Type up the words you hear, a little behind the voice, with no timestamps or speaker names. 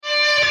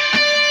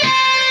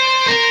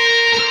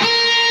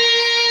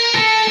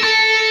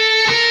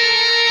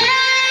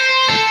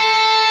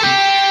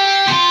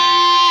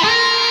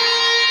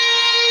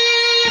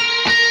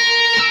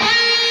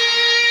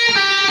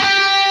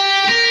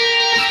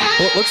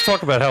Let's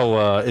talk about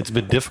how it's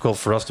been difficult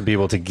for us to be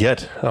able to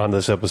get on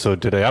this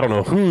episode today. I don't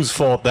know whose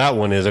fault that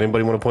one is.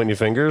 Anybody want to point any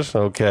fingers?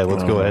 Okay,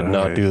 let's go ahead and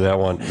not do that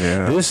one.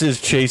 Yeah. This is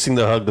Chasing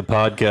the Hug, the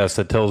podcast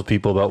that tells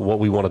people about what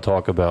we want to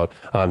talk about.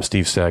 I'm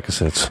Steve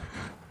Stakasitz.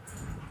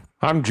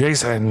 I'm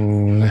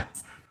Jason.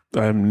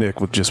 I'm Nick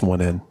with just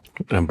one N.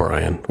 I'm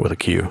Brian with a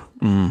Q.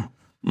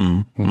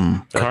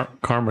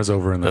 Karma's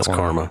over in That's this one.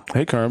 Karma.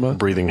 Hey, Karma.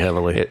 Breathing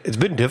heavily. It's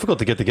been difficult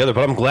to get together,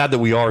 but I'm glad that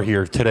we are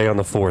here today on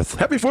the 4th.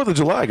 Happy 4th of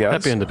July, guys.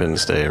 Happy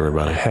Independence Day,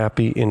 everybody.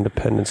 Happy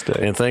Independence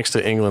Day. And thanks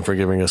to England for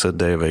giving us a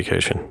day of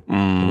vacation.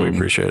 We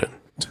appreciate it.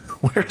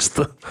 Where's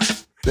the...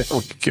 There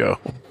we go.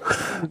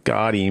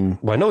 Got him.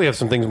 Well, I know we have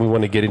some things we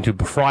want to get into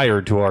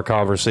prior to our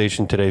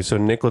conversation today. So,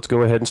 Nick, let's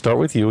go ahead and start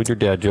with you with your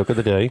dad joke of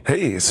the day.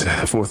 Hey, it's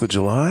 4th of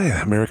July,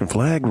 American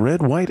flag,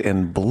 red, white,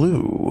 and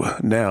blue.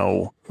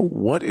 Now,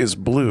 what is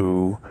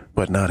blue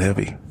but not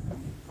heavy?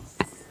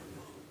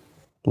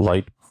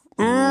 Light.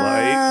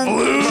 Light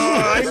blue.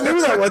 I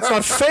knew that. That's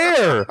not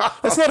fair.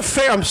 That's not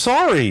fair. I'm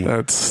sorry.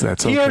 That's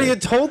okay. He already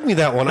had told me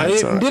that one.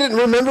 That's I all right. didn't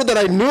remember that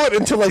I knew it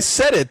until I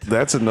said it.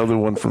 That's another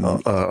one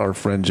from our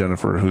friend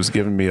Jennifer, who's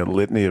given me a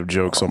litany of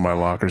jokes on my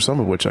locker, some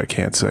of which I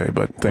can't say.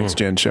 But thanks,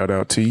 Jen. Shout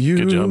out to you.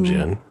 Good job,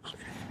 Jen.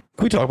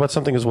 Can we talk about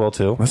something as well,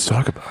 too? Let's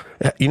talk about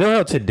it. You know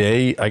how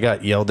today I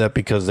got yelled at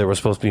because there was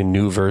supposed to be a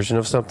new version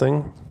of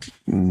something?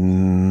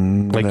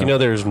 Like, you know,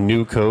 there's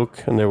New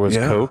Coke and there was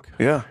Coke?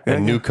 Yeah.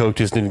 And New Coke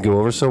just didn't go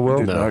over so well?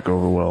 Did not go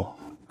over well.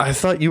 I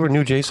thought you were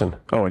New Jason.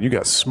 Oh, and you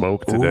got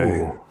smoked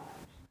today. Ooh.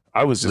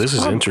 I was just... This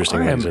is interesting.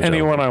 I am ladies and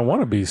anyone I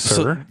want to be, So,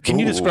 sir. can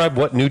you describe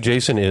what New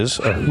Jason is?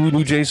 Who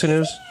New Jason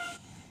is?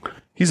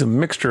 He's a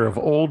mixture of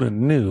old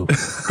and new.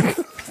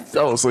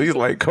 Oh, so he's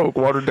like Coke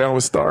watered down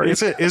with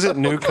stars. Is it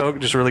New Coke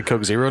just really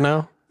Coke Zero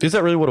now? Is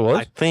that really what it was?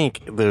 I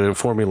think the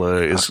formula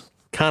is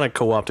kind of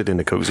co-opted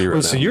into Coke Zero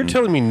now. So you're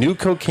telling me New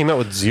Coke came out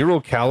with 0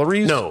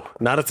 calories? No,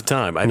 not at the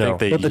time. I No,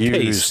 think but the they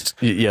taste.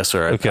 used... Yes,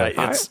 sir. Okay.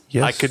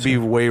 I could be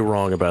way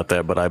wrong about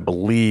that, but I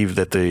believe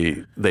that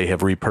they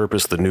have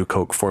repurposed the new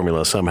Coke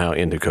formula somehow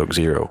into Coke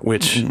Zero,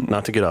 which,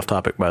 not to get off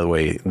topic, by the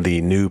way,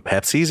 the new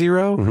Pepsi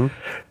Zero,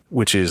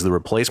 which is the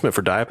replacement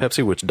for Diet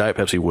Pepsi, which Diet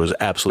Pepsi was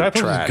absolute Diet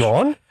Pepsi's trash.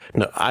 gone?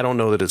 No, I don't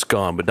know that it's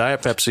gone, but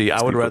Diet Pepsi,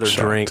 I would rather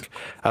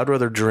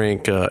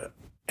drink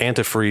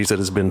antifreeze that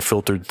has been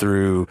filtered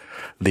through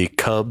the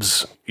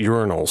Cubs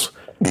urinals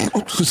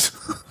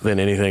than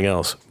anything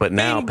else. But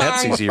now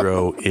Pepsi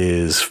Zero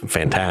is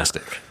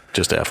fantastic.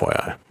 Just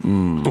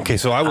FYI. Okay,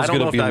 so I was don't going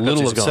know to if be a Diet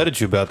little Pepsi's upset gone.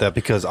 at you about that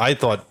because I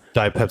thought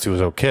Diet Pepsi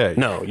was okay.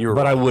 No, you're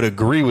But right. I would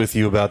agree with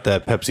you about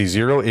that Pepsi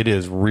Zero. It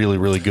is really,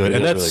 really good.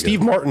 And is that really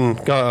Steve Martin,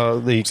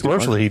 the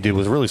commercial that he did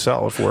was really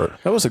solid for it.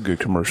 That was a good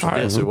commercial.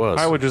 Yes, it was.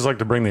 I would just like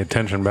to bring the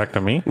attention back to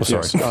me.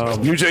 Sorry.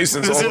 New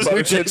Jason's all about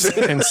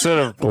attention. Instead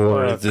of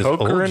Or is this Coke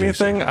old or Jason?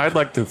 anything, I'd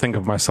like to think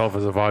of myself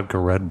as a vodka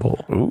Red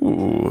Bull.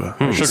 Ooh. I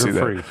can see that.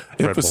 Sugar-free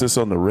Red Emphasis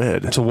on the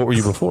red. So what were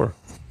you before?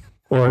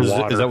 Or is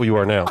Water. that what you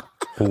are now?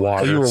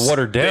 Water. Oh, you were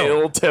watered down.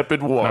 Pale,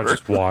 tepid Not water.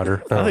 just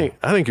water. I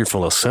think you're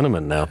full of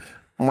cinnamon now.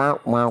 So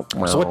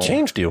what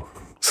changed you?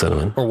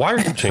 Cinnamon. Or why are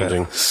you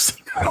changing?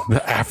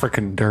 The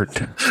African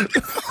dirt.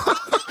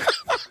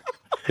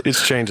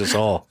 It's changed us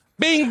all.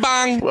 Bing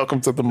bang!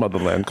 Welcome to the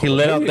motherland. He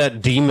let out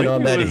that demon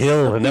on that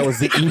hill, and that was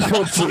the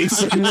evil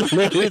Jason.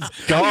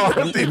 It's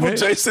gone. Evil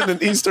Jason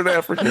in Eastern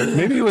Africa.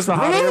 Maybe it was the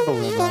hot air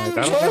balloon night.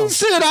 I don't know.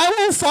 Jason, I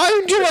will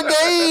find you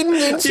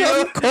again in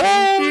some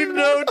cold. You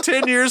know,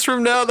 10 years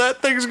from now,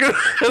 that thing's going to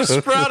have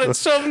sprouted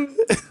some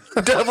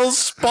devil's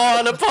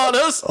spawn upon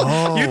us.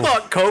 You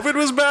thought COVID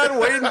was bad?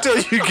 Wait until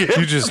you get...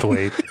 You just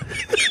wait.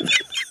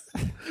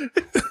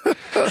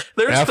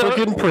 There's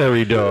African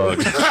prairie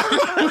dog.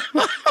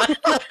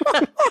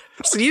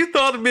 So you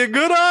thought it'd be a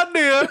good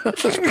idea. Go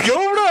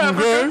over to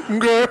Africa.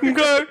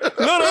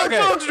 Okay.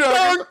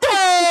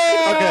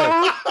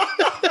 Okay.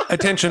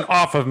 Attention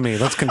off of me.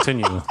 Let's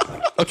continue.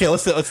 Okay,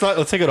 let's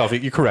take it off.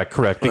 You're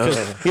correct.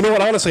 Because you know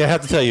what? Honestly, I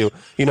have to tell you,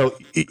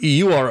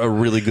 you are a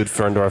really good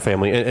friend to our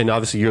family, and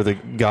obviously you're the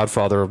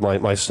godfather of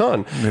my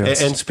son.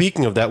 Yes. And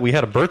speaking of that, we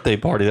had a birthday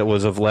party that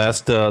was of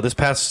this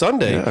past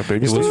Sunday. Yeah, it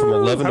baby was from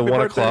 11 to Happy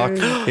 1 o'clock.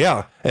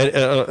 Yeah, and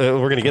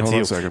we're gonna get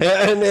Hold to on you. a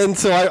second. And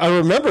so I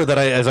remember that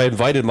as I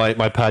invited my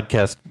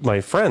podcast,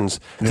 my friends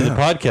to the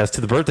podcast,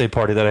 to the birthday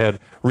party that I had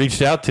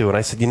reached out to, and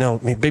I said,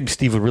 maybe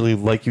Steve would really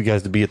like you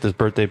guys to be at this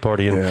birthday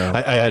party. And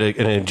I had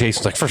and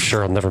Jason's like, for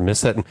sure, I'll never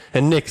miss that.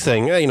 And Nick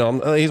saying, hey,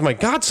 he's my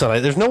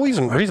godson. There's no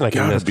reason I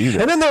can miss. be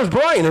there. And then there was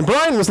Brian, and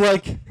Brian was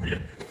like,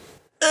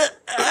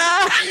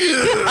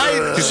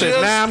 I just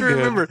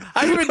remembered.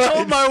 I even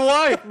told my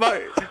wife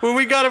when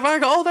we got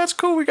invited, oh, that's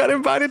cool. We got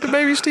invited to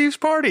baby Steve's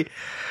party.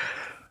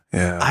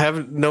 Yeah. I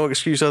have no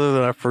excuse other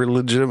than I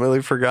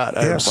legitimately forgot.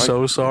 I'm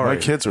so sorry.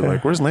 My kids are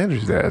like, "Where's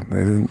Landry's dad?"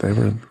 They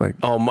were like,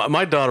 Oh,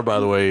 my daughter, by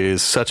the way,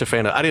 is such a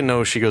fan of. I didn't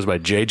know she goes by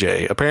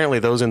JJ. Apparently,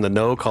 those in the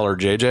know call her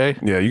JJ.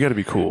 "Yeah, you got to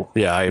be cool."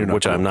 Yeah,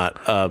 which cool. I'm not.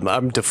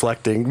 I'm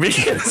deflecting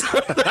because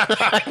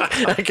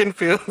I can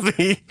feel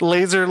the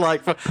laser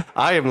like.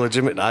 I am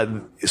legitimate.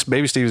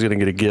 Baby Steve's going to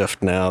get a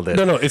gift now. That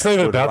No, it's not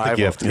even would about the rival-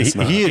 gift. It's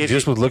not. He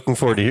just was looking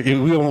forward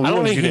to. We I don't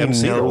want think you to he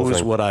MC the whole knows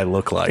thing. what I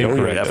look like.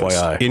 Incorrect.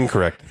 FYI.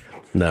 Incorrect.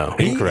 No.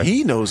 Incorrect.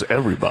 He knows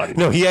everybody.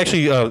 No, he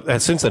actually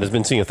since then has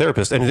been seeing a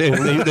therapist, and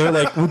they're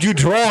like, "Would you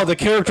draw the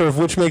character of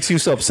which makes you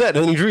so upset?"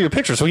 And then he drew your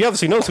picture, so he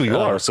obviously knows who you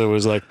are. So it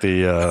was like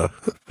the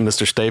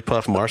Mr. Stay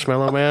Puft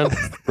Marshmallow Man,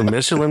 the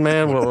Michelin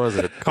Man. What was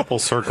it? A couple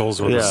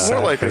circles with Yeah. a It's sad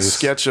more like a face.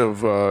 sketch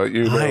of I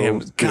am-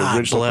 the God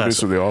original bless.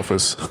 producer of The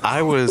Office.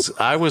 I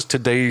was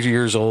today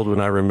years old when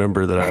I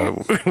remember that I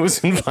was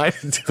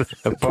invited to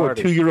that Poor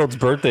party. 2-year-old's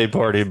birthday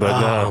party, but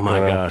Oh my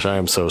gosh, I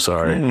am so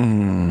sorry.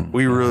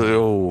 We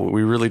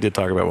really did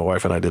talk about, my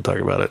wife and I did talk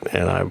about it,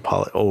 and I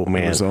apologize. Oh It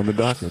man, was on the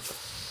document.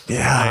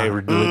 I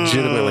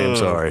legitimately am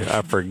sorry.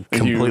 I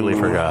completely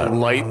forgot.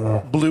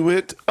 Light blew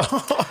it.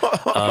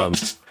 I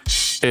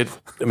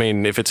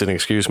mean, if it's an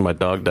excuse, my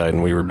dog died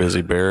and we were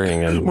busy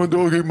burying him. My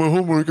dog ate my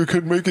homework. I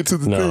couldn't make it to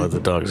the No, thing. the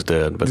dog's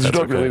dead, but Did your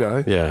that's dog okay.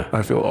 really die? Yeah,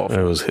 I feel awful.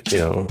 It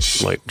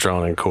was, like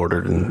drawn and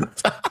quartered, and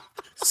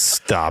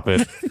stop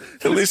it,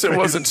 At least it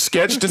wasn't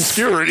sketched and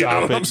skewered. You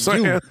know what I'm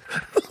saying?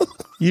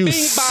 you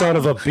son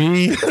of a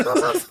bee,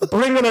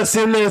 bringing us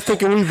in there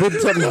thinking we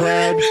did something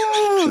bad.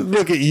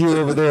 Look at you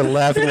over there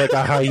laughing like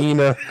a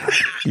hyena,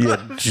 you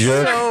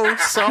jerk. so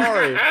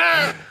sorry.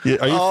 Yeah,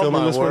 are you filming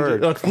my this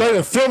word. one? It's not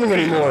even filming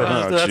anymore.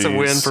 That's a jeez.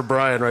 win for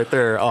Brian right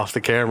there off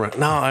the camera.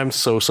 No, I'm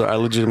so sorry. I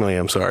legitimately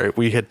am sorry.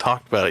 We had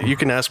talked about it. You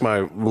can ask my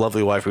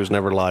lovely wife who's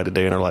never lied a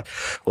day in her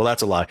life. Well,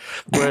 that's a lie.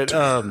 But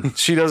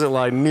she doesn't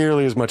lie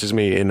nearly as much as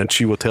me, and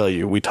she will tell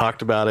you. We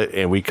talked about it,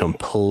 and we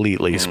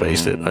completely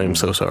spaced it. I am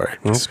so sorry.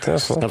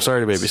 I'm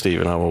sorry to Baby Steve,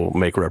 and I will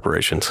make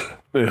reparations.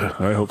 Yeah,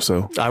 I hope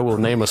so. I will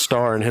name a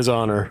star in his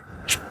honor.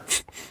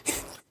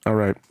 All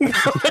right.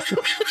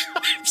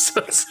 I'm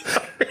so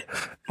sorry.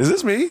 Is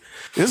this me?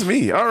 It's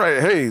me. All right.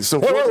 Hey, so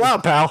We're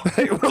loud, pal.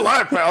 Hey, we're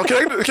live, pal.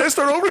 Can I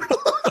start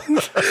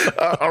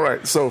over? All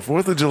right. So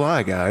 4th of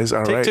July, guys.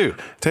 All right.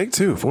 Take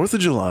two. 4th of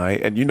July.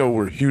 And you know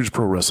we're huge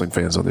pro wrestling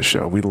fans on this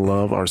show. We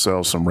love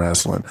ourselves some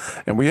wrestling.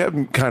 And we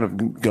haven't kind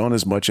of gone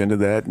as much into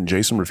that. And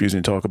Jason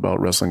refusing to talk about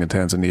wrestling in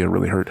Tanzania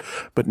really hurt.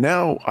 But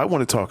now I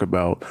want to talk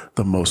about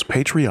the most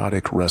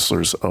patriotic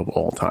wrestlers of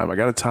all time. I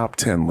got a top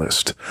 10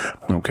 list.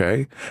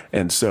 Okay.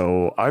 And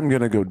so I'm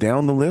going to go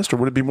down the list, or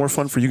would it be more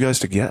fun for you guys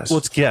to guess?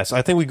 Let's guess.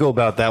 I think we go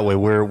about that way,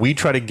 where we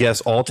try to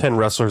guess all 10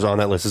 wrestlers on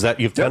that list. Is that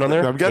you have 10 on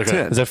there? I've got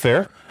 10. Is that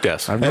fair?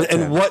 Yes.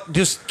 And what?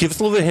 Just give us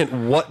a little bit of a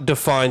hint. What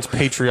defines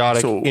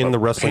patriotic in the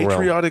wrestling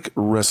realm? Patriotic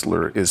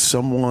wrestler is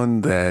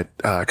someone that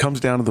comes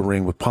down to the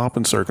ring with pomp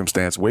and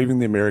circumstance, waving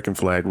the American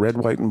flag, red,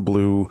 white, and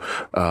blue,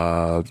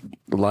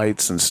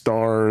 lights and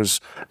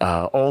stars.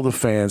 All the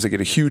fans, they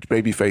get a huge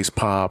babyface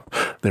pop.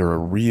 They're a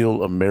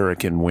real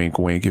American wink,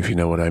 wink, if you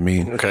know what I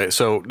mean. Okay,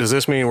 so does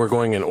this mean we're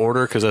going in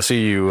order? Because I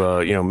see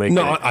you, make.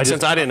 No,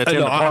 since I didn't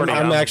attend the party,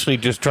 I'm actually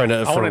just trying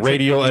to, for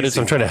radio edits,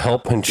 I'm trying to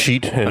help and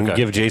cheat and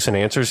give Jason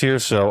answers here.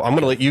 So I'm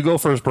going to let you go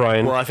first,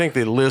 Brian. Well, I think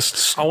the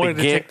lists. I wanted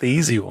to take the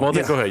easy one. Well,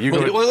 then go ahead. You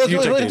go. Well,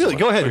 you take these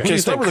go ahead. Okay,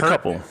 start with a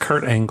couple.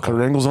 Kurt Angle.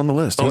 Kurt Angle's on the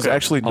list. He's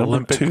actually number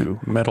Olympic 2.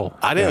 medal.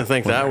 I didn't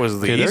think that was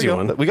the Okay, there easy you go.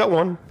 one. We got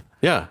one.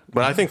 Yeah,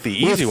 but I think the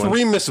We have easy one.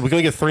 3 misses. We're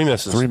going to get 3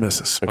 misses. 3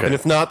 misses. Okay. And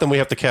if not, then we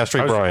have to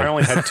castrate Brian. I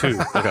only had 2.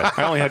 Okay.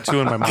 I only had 2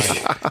 in my mind.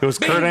 It was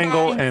Kurt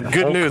Angle and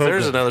Good Hulk news. Hogan.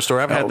 There's another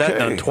story. I've had that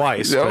done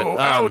twice. Oh, but,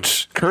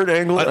 ouch. Kurt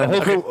Angle.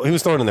 He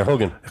was throwing in there.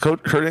 Hogan.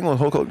 Kurt Angle and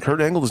Hulk Hogan.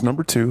 Kurt Angle is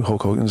number 2.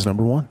 Hulk Hogan is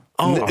number 1.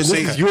 And this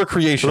is your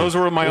creation. Those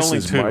were my This only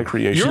is 2. my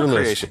creation. Your list.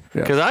 creation.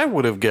 Yeah. Because I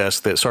would have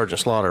guessed that Sergeant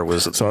Slaughter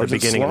was at the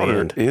Sergeant beginning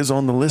Slaughter and the end. is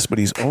on the list, but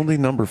he's only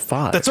number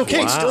 5. That's okay.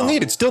 Wow. Still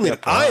needed. Still needed.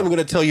 I am going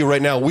to tell you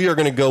right now, we are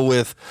going to go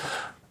with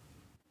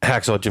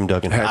Hacksaw Jim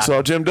Duggan.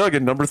 Hacksaw Jim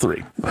Duggan, number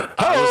 3.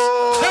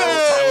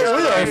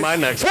 My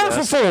next 4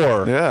 guess.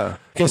 for 4. Yeah.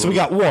 Okay, so we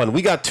got 1,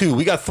 we got 2,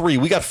 we got 3,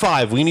 we got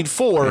 5. We need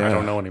 4. I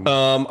don't know anymore.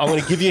 I'm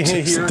going to give you a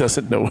hint He here.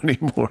 doesn't know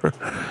anymore.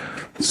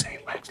 Say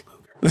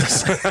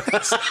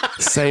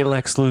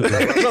Lex Luger.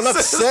 No, not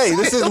say.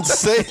 This isn't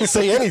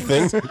say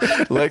anything.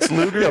 Lex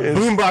Luger. is-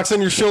 Boombox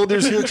on your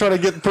shoulders here, trying to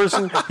get the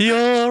person.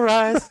 Your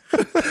eyes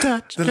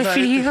touch the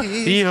feel.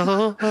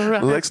 Your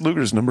eyes. Lex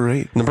Luger's number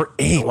 8. Number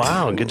 8.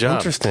 Wow, good job.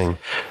 Interesting.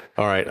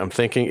 All right, I'm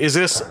thinking, is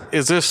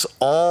this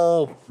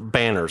all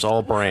banners,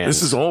 all brands?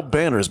 This is all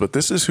banners, but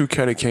this is who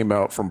kind of came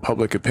out from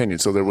public opinion.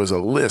 So there was a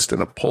list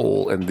and a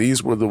poll, and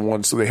these were the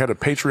ones. So they had a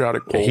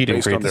patriotic poll He didn't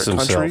based on create their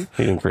this country. himself.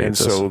 He didn't create and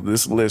this. so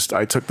this list,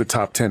 I took the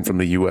top 10 from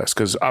the U.S.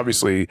 because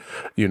obviously,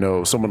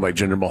 someone like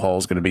Jinder Mahal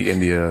is going to be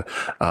India.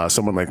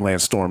 Someone like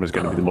Lance Storm is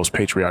going to be the most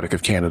patriotic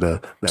of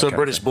Canada. So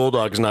British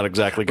Bulldog is not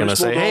exactly going to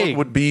say, "Hey,"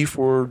 would be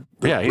for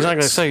yeah, he's not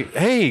going to say,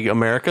 "Hey,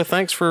 America,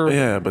 thanks for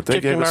yeah, but they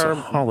kicking gave us our a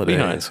holiday.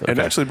 behinds." And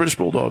Okay. actually, British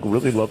Bulldog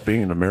really loved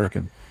being an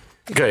American.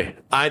 Okay,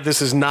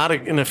 this is not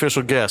an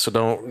official guess, so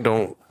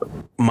don't.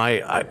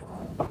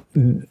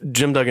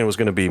 Jim Duggan was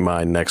going to be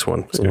my next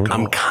one.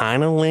 I'm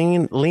kind of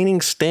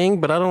leaning Sting,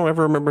 but I don't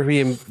ever remember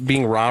him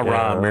being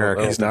rah-rah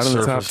American. He's not in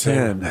the top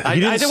 10.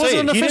 It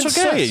wasn't an official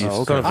guess.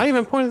 Okay. I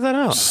even pointed that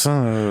out.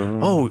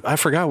 I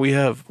forgot we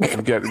have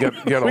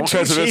got all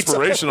kinds of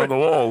inspiration on the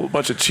wall. A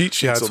bunch of cheat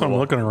sheets. That's why I'm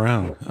looking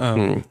around.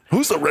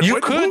 Who's the red, you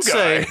white, could blue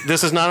say guy?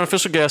 this is not an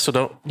official guess, so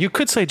don't. You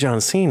could say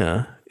John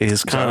Cena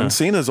is kind of. John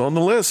Cena's on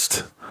the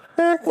list.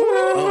 We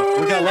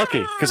got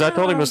lucky because I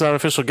told him it's not an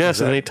official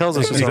guess, and then he tells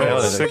us it's not.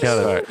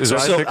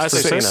 I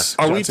say Cena.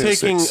 Are we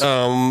taking,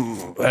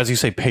 as you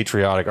say,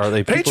 patriotic? Are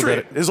they people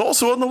Patriot is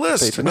also on the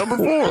list, number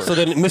 4. So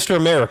then Mr.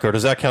 America, or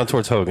does that count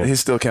towards Hogan? He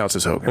still counts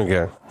as Hogan.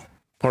 Okay.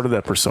 Part of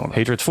that persona.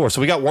 Patriots 4. So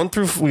we got 1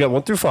 through 5. We got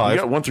 1 through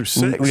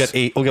 6. We got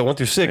 8. We got 1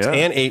 through 6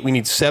 and 8. We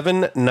need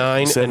 7,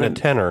 9, and a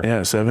tenner.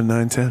 Yeah, 7,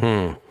 9,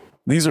 10.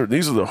 These are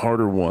the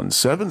harder ones.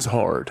 7's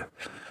hard.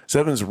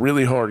 7's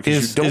really hard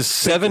because you don't. Is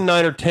 7,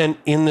 9, or 10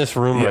 in this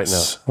room right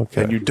now?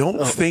 Okay. And you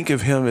don't think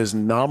of him as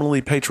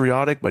nominally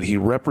patriotic, but he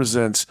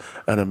represents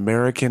an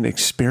American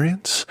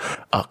experience,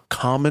 a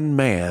common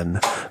man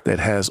that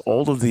has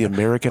all of the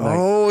American.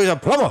 Oh, he's a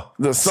plumber.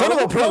 The son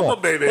of a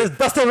plumber, baby. It's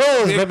Dusty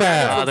Rose, baby.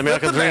 The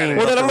American dream.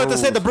 Well, then I'm going to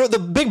say the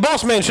big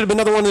boss man should have been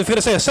another one that's going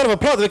to say a son of a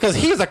plumber because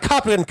he's a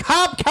cop in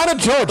Cobb County,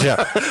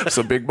 Georgia.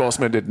 So Big Boss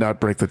Man did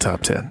not break the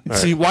top 10.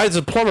 See, why is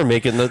the plumber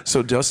making the...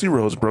 So Dusty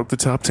Rhodes broke the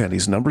top 10.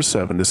 He's number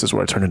 7. This is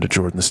where I turn into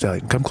Jordan the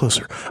Stallion. Come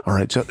closer. All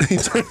right. He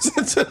turns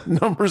into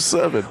number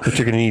 7. What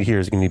you're going to need here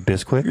is you're going to need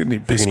Bisquick. You're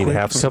going to need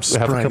half a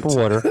cup of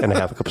water and a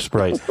half a cup of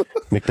Sprite.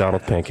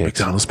 McDonald's pancakes.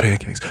 McDonald's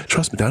pancakes.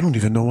 Trust me, I don't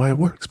even know why it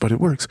works, but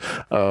it works.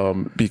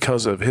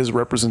 Because of his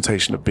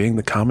representation of being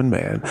the common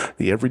man,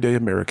 the everyday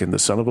American, the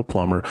son of a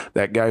plumber.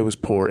 That guy was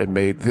poor and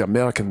made the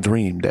American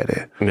dream,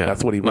 Daddy. Yeah.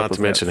 That's what he Not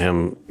to mention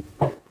him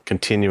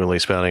continually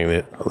spouting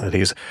that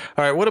he's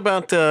all right. What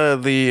about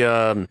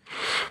the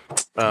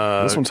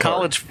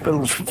college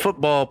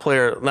football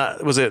player?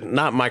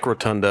 Not Mike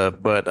Rotunda,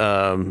 but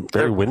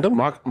Barry Windham,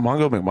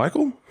 Mongo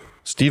McMichael,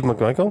 Steve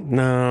McMichael?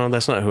 No,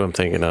 that's not who I'm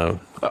thinking of.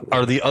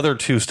 Are the other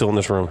two still in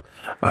this room?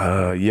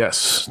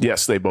 Yes,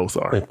 they both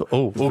are.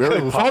 Oh,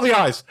 okay. Follow the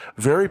eyes.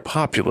 Very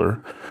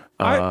popular.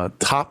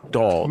 Top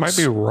dogs. Might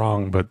be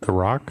wrong, but The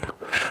Rock.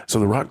 So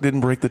The Rock didn't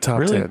break the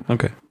top 10.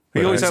 Okay.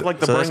 He always had like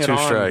the Bring It On.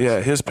 Strikes. Yeah,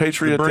 his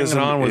patriotism. Bring It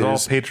On was all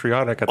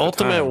patriotic at the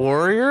Ultimate time.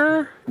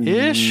 Warrior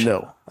ish.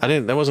 No, I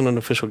didn't. That wasn't an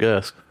official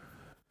guess.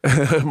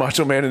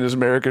 Macho Man and his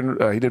American.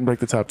 He didn't break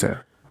the top 10.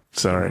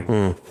 Sorry.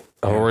 Oh,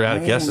 we're out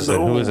of guesses.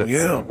 Then. Who is it?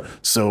 Yeah.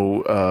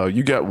 So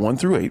you got 1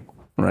 through 8,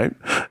 right?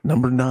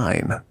 Number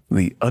 9,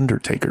 The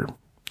Undertaker.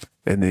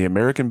 And the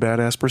American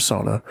badass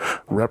persona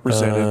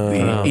represented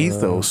the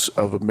ethos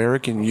of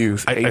American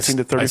youth, 18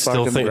 to 35. I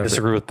still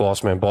disagree with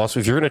Boss Man. Boss,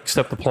 if you're going to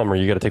accept the plumber,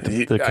 you got to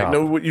take the cop. I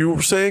know what you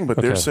were saying, but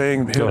they're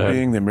saying him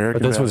being the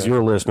American. But this was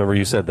your list. Remember,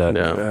 you said that.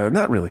 Yeah.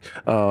 Not really.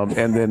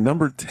 And then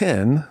number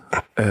 10,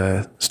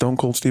 Stone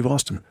Cold Steve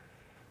Austin.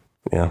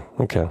 Yeah.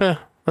 Okay. Yeah,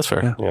 that's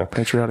fair. Yeah.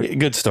 Patriotic.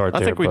 Good start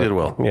there. I think we did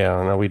well.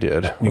 Yeah, no, we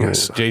did. You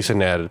guys,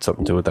 Jason added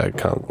something to it.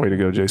 That way to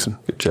go, Jason.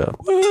 Good job.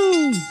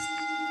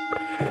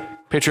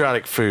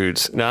 Patriotic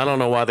foods. Now, I don't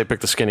know why they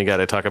picked the skinny guy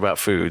to talk about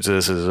foods.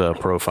 This is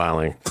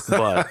profiling.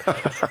 But,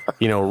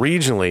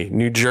 regionally,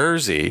 New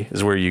Jersey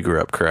is where you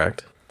grew up,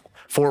 correct?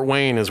 Fort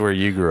Wayne is where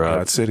you grew up.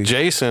 That city.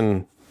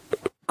 Jason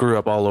grew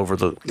up all over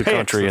the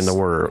country and the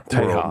world.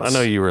 I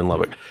know you were in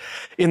Lubbock.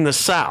 In the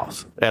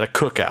South, at a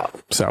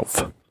cookout.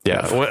 South.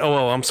 Yeah.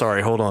 Well, I'm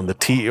sorry. Hold on.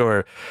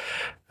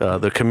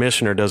 The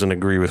commissioner doesn't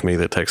agree with me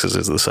that Texas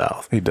is the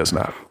South. He does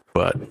not.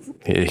 But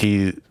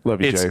he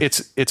love you, Jay.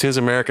 It's his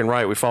American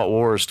right. We fought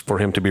wars for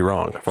him to be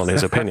wrong on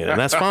his opinion, and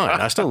that's fine.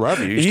 I still love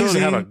you. You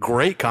still have a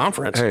great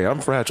conference. Hey,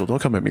 I'm fragile.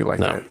 Don't come at me like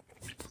that.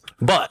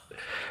 But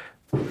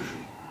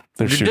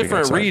the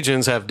different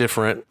regions have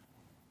different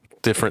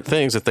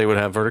things that they would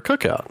have for a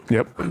cookout.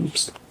 Yep.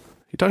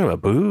 You're talking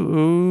about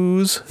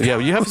booze. Yeah,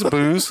 you have some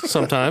booze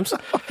sometimes.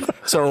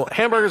 So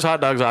hamburgers,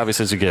 hot dogs,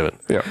 obviously is a given.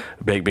 Yeah.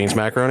 Baked beans,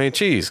 macaroni and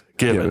cheese,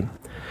 given.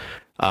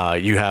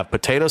 You have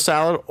potato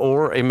salad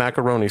or a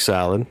macaroni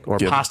salad or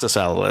pasta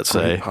salad, let's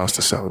say.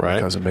 Pasta salad, right? My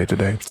cousin made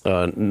today.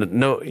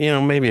 No,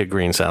 maybe a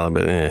green salad,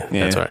 but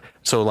that's all right.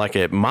 So, like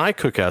at my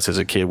cookouts as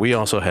a kid, we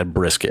also had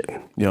brisket.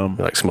 Yum.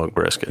 Like smoked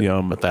brisket.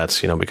 Yum. But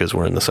that's, because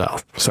we're in the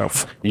South.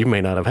 South. You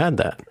may not have had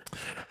that.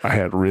 I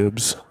had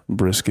ribs,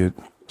 brisket,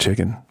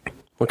 chicken.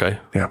 Okay.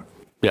 Yeah.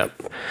 Yeah.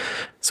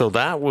 So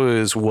that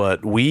was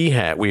what we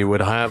had. We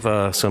would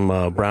have some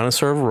brown and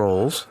serve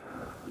rolls.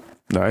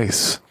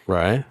 Nice.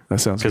 Right? That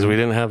sounds because we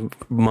didn't have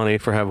money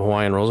for having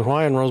Hawaiian rolls.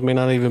 Hawaiian rolls may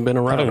not even been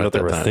around. I don't know if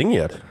they were a thing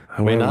yet.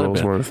 Hawaiian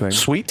rolls were a thing.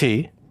 Sweet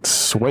tea.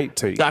 Sweet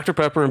tea. Dr.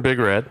 Pepper and Big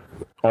Red.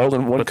 All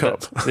in one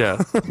cup.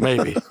 Yeah,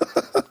 maybe.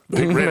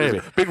 Big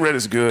Red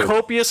is good.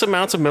 Copious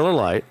amounts of Miller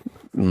Lite.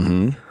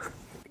 Mm-hmm.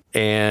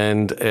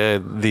 And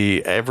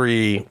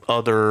every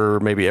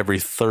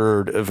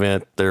third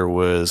event, there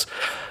was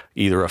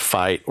either a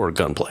fight or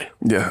gunplay.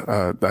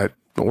 Yeah,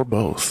 Or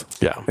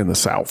both. Yeah. In the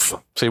South.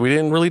 See, we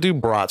didn't really do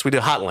brats. We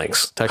did hot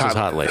links, Texas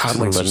hot links,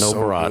 but no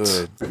brats.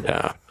 Good.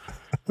 Yeah.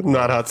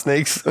 Not hot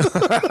snakes.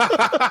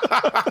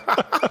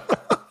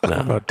 No.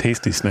 What about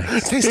tasty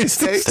snakes? Tasty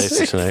snakes.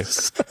 Tasty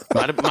snakes.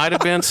 Might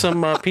have been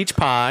some peach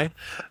pie.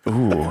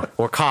 Ooh.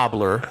 Or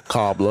cobbler.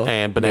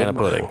 And banana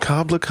pudding.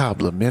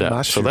 Cobbler. Man,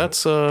 my so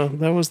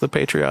that was the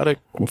patriotic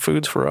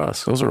foods for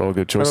us. Those are all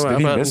good choices. How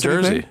about in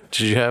Jersey?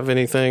 Did you have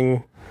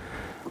anything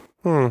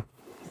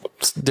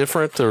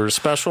different or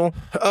special?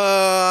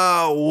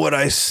 Would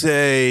I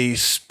say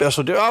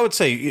special? I would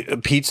say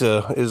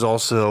pizza is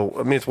also,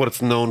 I mean, it's what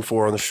it's known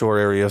for in the shore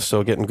area.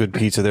 So getting good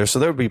pizza there. So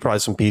there would be probably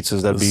some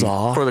pizzas that'd be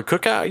for the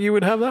cookout. You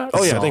would have that?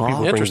 Oh yeah, I think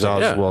people bring Zaw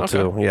as well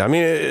too. Yeah, I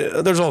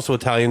mean, there's also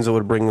Italians that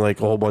would bring like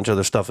a whole bunch of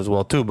other stuff as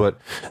well too. But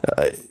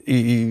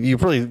you're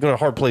probably going to a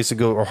hard place to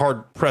go, or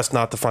hard pressed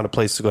not to find a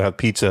place to go have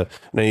pizza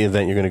in any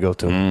event you're going to go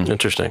to.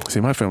 Interesting.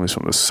 See, my family's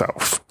from the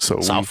South, so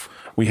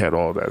we had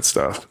all that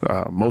stuff.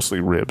 Mostly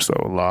ribs,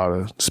 though. A lot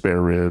of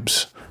spare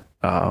ribs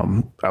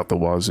out the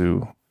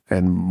wazoo.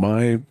 And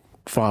my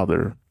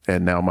father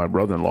and now my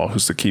brother-in-law,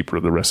 who's the keeper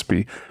of the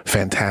recipe,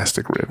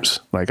 fantastic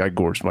ribs. Like, I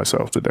gorged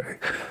myself today.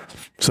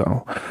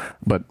 So,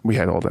 but we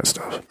had all that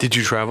stuff. Did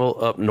you travel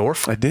up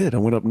north? I did. I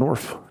went up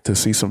north to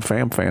see some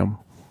fam.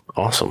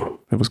 Awesome.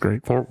 It was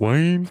great. Fort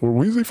Wayne. Fort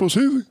Weezy, Fort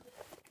Season.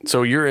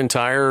 So your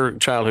entire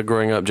childhood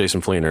growing up,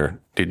 Jason Fleener,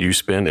 did you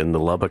spend in the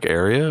Lubbock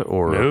area?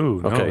 Or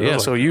No. Okay, yeah.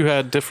 So you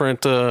had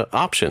different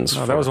options.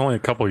 No, that was only a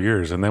couple of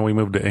years, and then we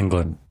moved to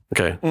England.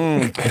 Okay.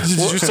 Did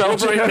you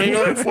celebrate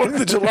England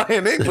 4th of July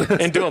in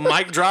England? And do a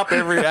mic drop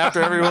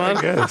after everyone?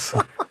 Yes.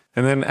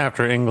 And then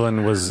after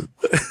England was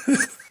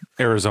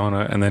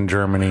Arizona, and then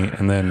Germany,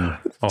 and then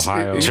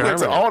Ohio. You went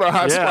to all the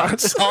hot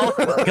spots.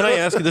 Can I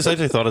ask you this? I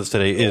actually thought of this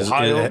today.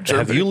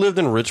 Have you lived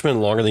in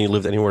Richmond longer than you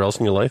lived anywhere else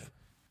in your life?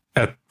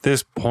 At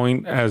this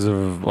point, as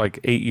of like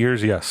 8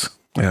 years, yes.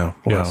 Yeah. Wow.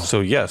 Yes. So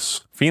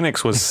yes.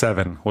 Phoenix was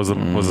 7, was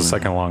the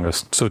second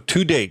longest. So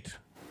to date,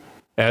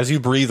 as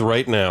you breathe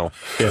right now,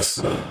 Yes.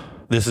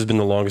 this has been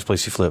the longest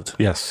place you've lived.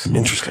 Yes.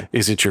 Interesting.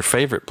 Is it your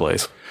favorite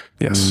place?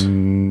 Yes.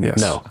 Yes.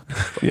 No.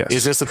 Yes.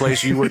 Is this the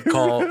place you would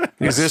call?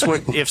 Is this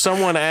what? If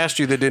someone asked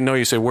you that didn't know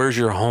you, say, "Where's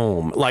your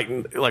home?" Like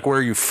where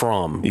are you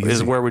from?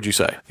 Where would you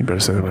say? You better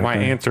say that. My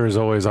answer is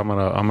always I'm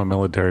a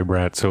military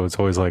brat, so it's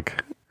always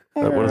like.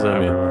 What does that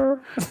mean?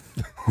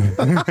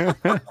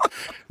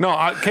 No,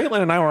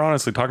 Caitlin and I were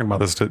honestly talking about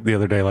this the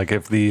other day. Like,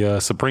 if the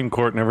Supreme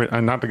Court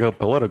and not to go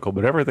political,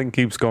 but everything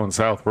keeps going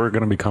south, we're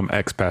going to become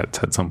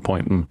expats at some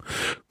point and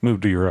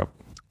move to Europe.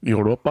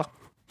 Europa.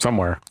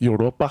 Somewhere.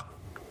 Europa.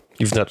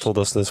 You've not told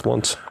us this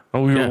once.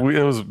 Oh,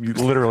 it was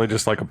literally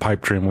just like a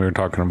pipe dream we were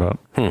talking about.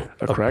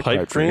 A crack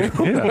pipe dream?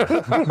 Yeah.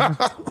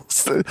 I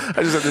just had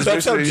this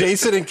That's how vision.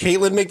 Jason and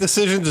Caitlin make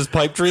decisions, is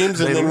pipe dreams.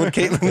 And then when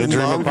Caitlin and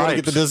Mom want to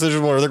get the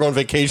decision where they're going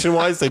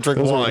vacation-wise, they drink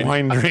wine.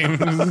 Wine dreams.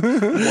 Wine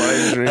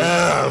dream.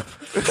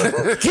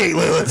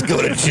 Caitlin, let's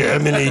go to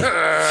Germany.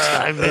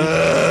 I've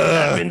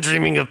been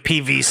dreaming of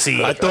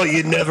PVC. I thought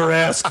you'd never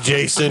ask,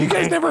 Jason. You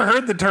guys never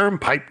heard the term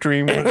pipe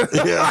dream?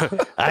 Yeah.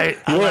 I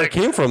You know where it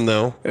came from,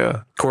 though?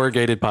 Yeah.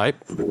 corrugated pipe.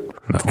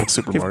 No.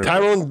 Super Mario.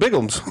 Tyrone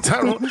Biggums.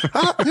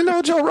 You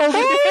know, Joe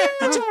Rogan.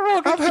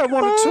 I've had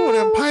one or two of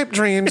them pipe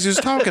dreams you're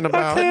talking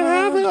about.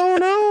 Oh,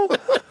 no.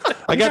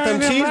 I got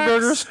them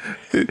cheeseburgers.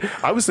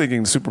 I was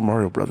thinking Super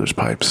Mario Brothers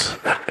pipes.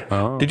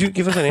 Oh. Did you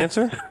give us an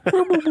answer?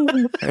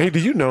 Hey, do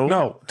you know?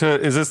 No.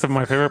 Is this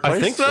my favorite place? I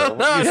think so.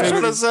 No, I was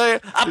trying to say,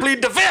 I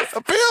plead the fifth.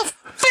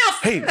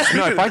 Hey,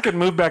 No, if I could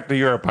move back to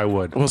Europe, I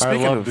would. Well, I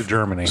speaking love of- to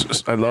Germany.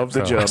 I love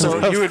the German.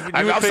 So you would pick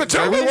We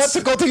want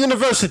to go to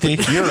university.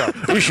 Europe.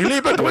 Ich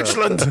liebe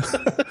Deutschland.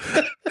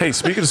 Hey,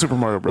 speaking of Super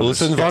Mario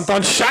Brothers, Listen, want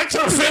dann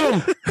Scheiße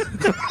Film.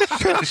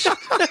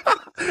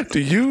 do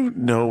you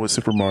know what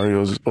Super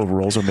Mario's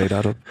overalls are made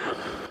out of?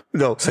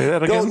 No, Say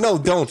that again?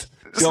 Don't.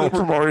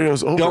 Super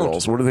Mario's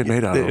overalls. What are they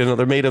made out of? You know,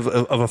 they're made of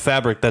a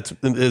fabric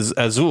is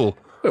azul.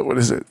 What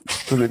is it?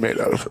 What are they made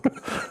out of?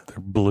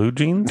 Blue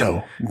jeans?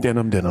 No.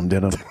 Denim. Denim.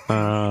 Denim.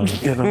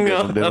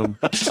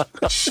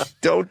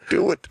 Don't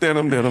do it.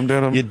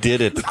 Denim. You did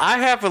it. I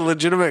have a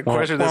legitimate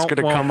question that's going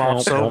to come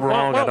off so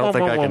wrong. I don't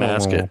think I can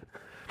ask it.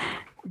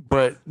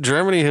 But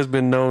Germany has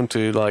been known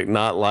to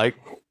not like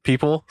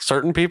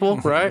certain people,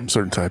 right?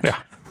 Certain types. Yeah.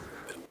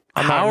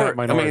 I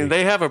minority. mean,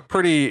 they have a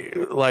pretty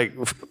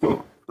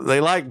they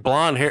like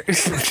blonde hair.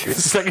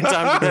 Second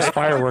time There's today.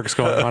 fireworks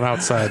going on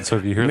outside, so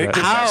if you hear that.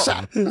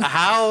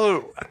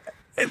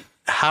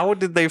 How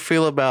did they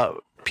feel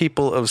about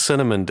people of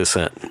cinnamon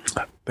descent?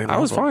 I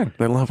was fine.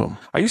 They love them.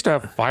 I used to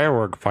have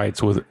firework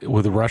fights with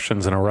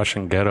Russians in a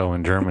Russian ghetto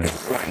in Germany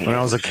when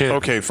I was a kid.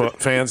 Okay,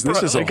 fans,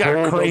 this is a it got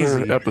whole crazy.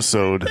 other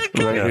episode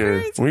right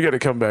here. We got to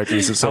come back to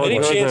this at some Any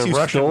point. chance you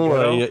Russian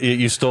stole ghetto?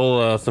 you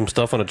stole some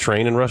stuff on a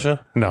train in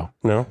Russia? No.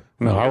 No.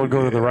 No, I would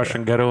go to the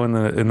Russian ghetto in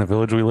the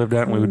village we lived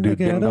at, and we would do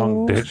ding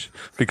dong ditch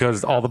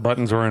because all the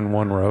buttons were in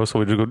one row. So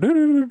we'd just go.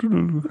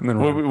 And then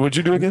What'd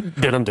you do again?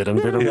 Did them.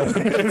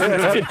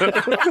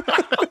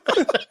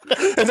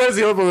 And that's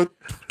the other one.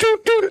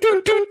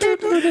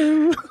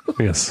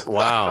 Yes.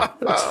 Wow.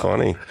 That's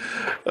funny.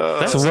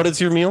 So what is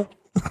your meal?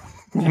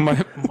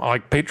 My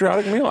like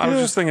patriotic meal. I was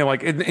just thinking,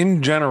 like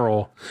in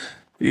general,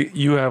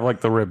 you have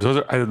like the ribs. Those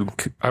are,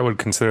 I would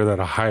consider that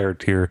a higher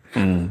tier.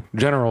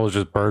 General is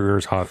just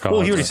burgers, hot dogs.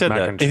 Well, he already said mac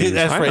that. and He didn't cheese.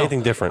 ask for I know.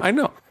 anything different. I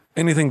know.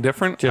 Anything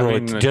different? General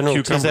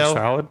cucumber Tizal?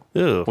 salad.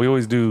 Ew. We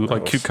always do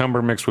like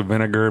cucumber mixed with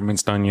vinegar,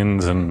 minced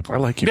onions, and I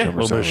like a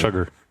cucumber little bit of salad.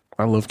 sugar.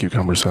 I love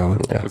cucumber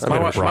salad. Yeah. It's My like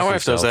a wife broccoli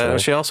does salad, that. right?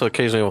 And she also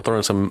occasionally will throw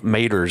in some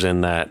maters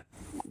in that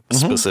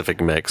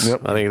specific mix.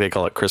 Yep. I think they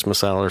call it Christmas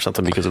salad or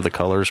something because of the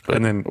colors. But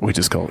And then We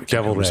just call it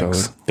deviled cucumber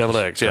eggs. salad. deviled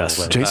eggs, yes.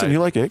 Deviled Jason, you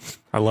like eggs?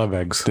 I love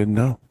eggs. Didn't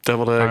know.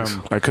 Deviled eggs.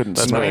 I couldn't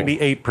That's smell.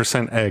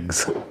 98%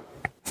 eggs.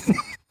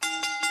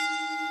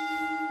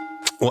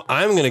 Well,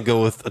 I'm going to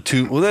go with a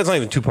two. Well, that's not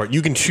even two part.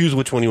 You can choose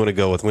which one you want to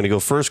go with. I'm going to go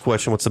first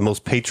question. What's the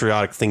most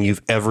patriotic thing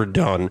you've ever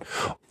done?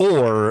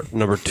 Or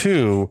number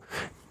two,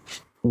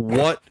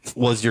 what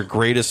was your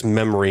greatest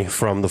memory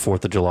from the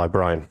 4th of July,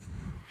 Brian?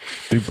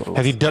 Do both.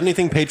 Have you done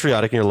anything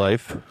patriotic in your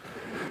life?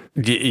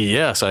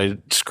 Yes, I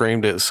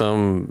screamed at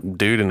some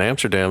dude in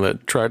Amsterdam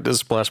that tried to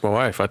splash my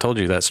wife. I told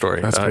you that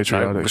story. That's I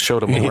patriotic.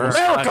 showed him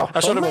America. I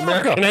showed him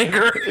American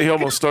anger. He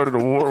almost started a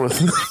war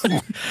with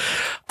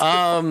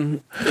Yeah,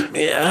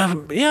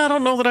 I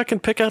don't know that I can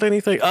pick out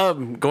anything.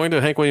 Going to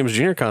a Hank Williams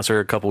Jr.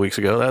 concert a couple weeks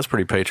ago, that was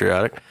pretty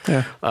patriotic.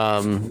 Yeah.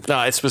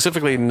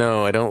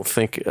 No, I don't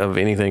think of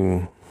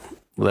anything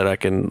that I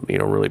can,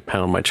 really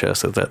pound my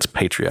chest that's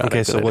patriotic.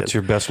 Okay, so what's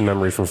your best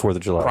memory from 4th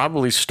of July?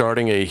 Probably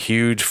starting a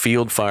huge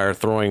field fire,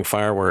 throwing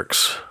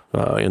fireworks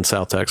in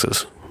South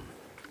Texas.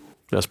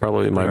 That's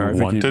probably my one.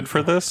 Wanted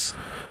for this?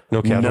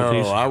 No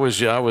casualties? No, I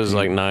was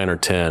like 9 or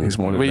 10. He's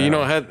one of But that.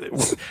 I had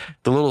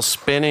the little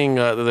spinning.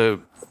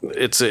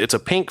 It's a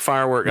pink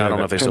firework. I don't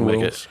know if they still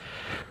make it.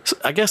 So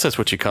I guess that's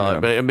what you call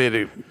it. But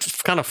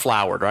it's kind of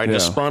flowered, right? Yeah.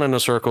 Just spun in a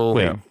circle.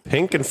 Wait,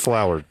 pink and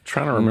flowered.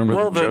 Trying to remember.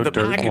 Well, Joe the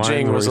Dirt line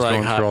packaging where was he's like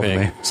going through hot all the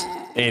pink. names.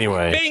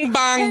 Anyway. Bing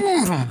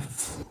bong.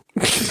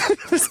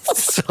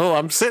 So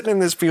I'm sitting in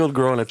this field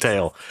growing a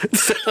tail.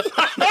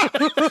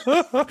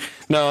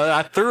 No,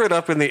 I threw it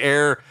up in the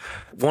air,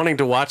 wanting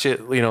to watch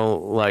it,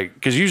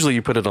 because usually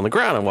you put it on the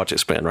ground and watch it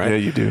spin, right? Yeah,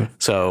 you do.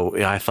 So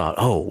I thought,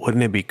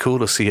 wouldn't it be cool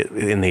to see it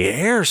in the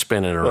air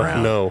spinning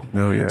around? No.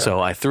 No, yeah.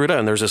 So I threw it up,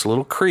 and there's this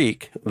little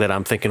creek that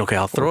I'm thinking, okay,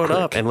 I'll throw it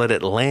up and let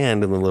it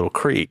land in the little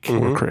creek.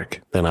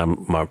 Crick. Then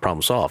my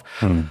problem solved.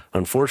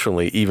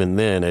 Unfortunately, even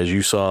then, as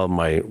you saw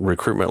my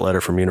recruitment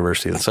letter from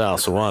University of the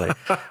South, Sewanee,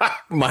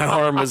 my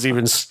arm was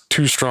even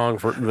too strong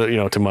for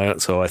to my.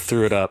 So I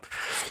threw it up.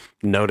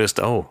 Noticed,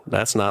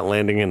 that's not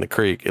landing in the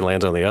creek. It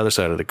lands on the other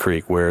side of the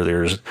creek where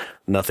there's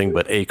nothing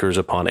but acres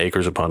upon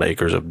acres upon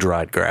acres of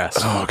dried grass.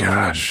 Oh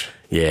gosh.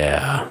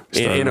 Yeah,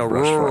 in a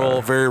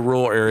rural, very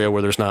rural area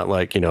where there's not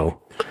like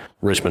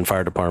Richmond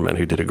Fire Department,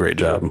 who did a great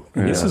job.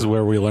 This is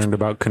where we learned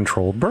about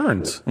controlled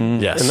burns.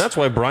 Yes, And that's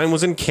why Brian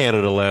was in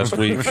Canada last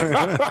week.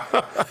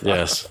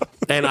 yes.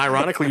 And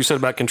ironically, you said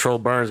about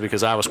controlled burns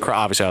because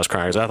obviously I was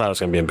crying because I thought I was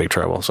going to be in big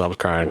trouble. So I was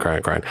crying.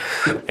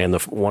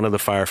 And one of the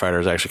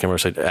firefighters actually came over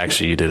and said,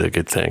 "Actually, you did a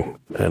good thing."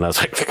 And I was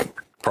like,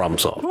 "Problem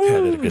solved." Yeah, I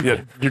did a good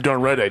thing. You're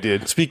darn right I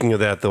did. Speaking of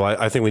that, though,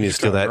 I think we need to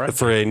steal that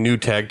for a new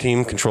tag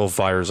team. Controlled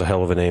Fire is a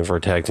hell of a name for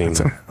a tag team.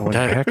 What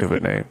a heck of a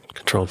name.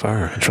 Controlled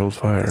fire. Controlled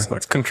fire.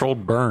 That's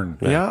controlled burn.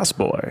 Yes,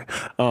 boy.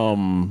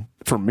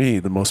 For me,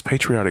 the most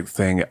patriotic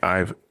thing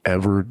I've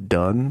ever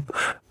done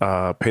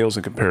pales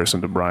in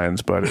comparison to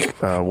Brian's, but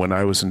when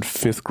I was in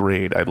 5th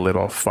grade, I lit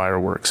off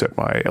fireworks at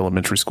my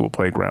elementary school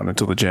playground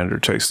until the janitor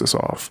chased us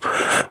off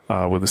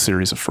with a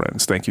series of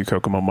friends. Thank you,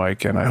 Kokomo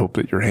Mike, and I hope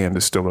that your hand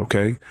is still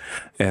okay.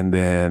 And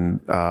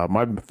then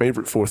my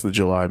favorite 4th of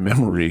July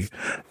memory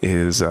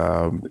is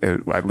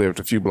I lived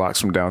a few blocks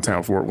from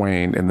downtown Fort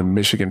Wayne, and the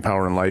Michigan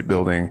Power and Light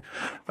building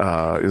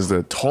is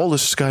the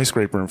tallest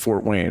skyscraper in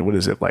Fort Wayne. What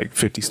is it, like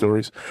 50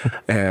 stories?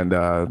 And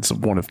it's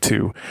one of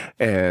two.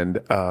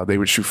 And they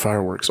would shoot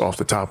fireworks off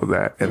the top of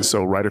that. And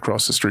so right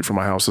across the street from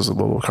my house is a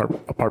little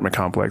apartment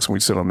complex, and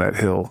we'd sit on that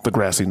hill, the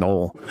grassy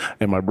knoll.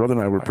 And my brother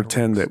and I would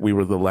pretend that we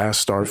were the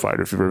last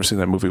starfighter. If you've ever seen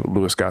that movie with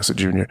Louis Gossett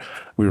Jr.,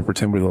 we would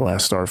pretend we were the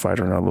last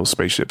starfighter in our little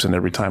spaceships. And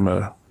every time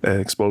an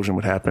explosion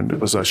would happen, it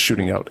was us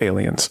shooting out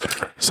aliens.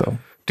 So...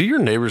 Do your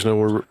neighbors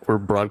know we're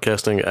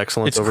broadcasting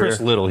excellence It's over Chris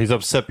here? Little. He's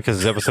upset because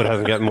his episode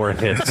hasn't gotten more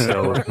hits.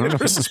 So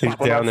he's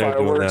down there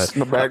doing that. In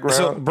the background.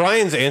 So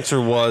Brian's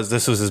answer was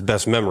this was his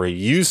best memory.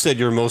 You said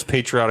your most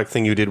patriotic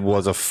thing you did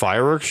was a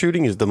fireworks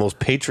shooting. Is the most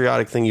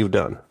patriotic thing you've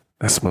done?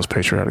 That's the most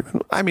patriotic.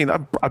 I mean,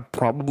 I've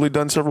probably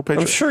done several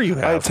patriotic. I'm sure you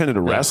have. I attended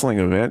a wrestling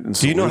event. And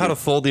Do you know how to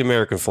fold the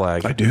American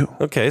flag? I do.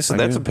 Okay, so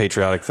that's a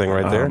patriotic thing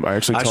right there. I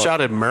actually I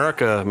shouted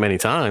America many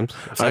times.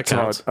 If that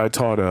counts. I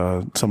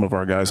taught some of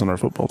our guys on our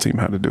football team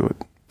how to do it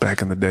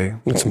back in the day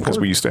because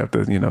we used to have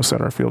to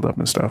set our field up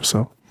and stuff.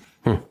 So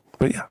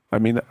But yeah, I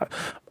mean,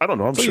 I don't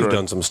know. I'm So sure you've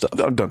done some stuff.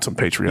 I've done some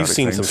patriotic You've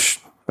seen things.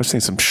 some I've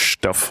seen some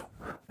stuff.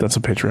 Done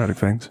some patriotic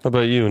things. How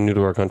about you, new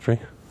to our country?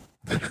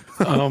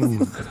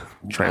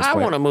 I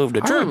want to move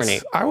to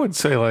Germany. I would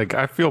say like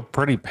I feel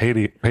pretty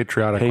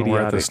patriotic when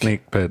we're at the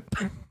snake pit.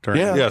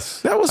 Yeah,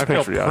 Yes. that was I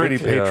felt patriotic. pretty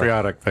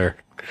patriotic there.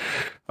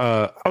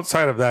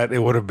 Outside of that, it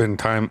would have been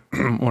time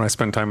when I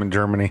spent time in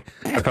Germany.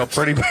 I felt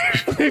pretty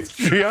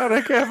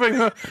patriotic having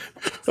a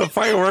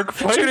firework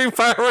fight. Shooting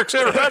fireworks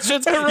at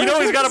Russians. You know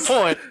he's got a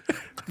point.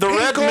 The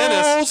Red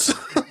Menace.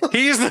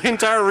 He's the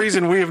entire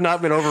reason we have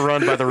not been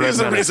overrun by the Red He's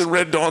the Menace. reason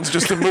Red Dawn's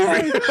just a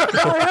movie.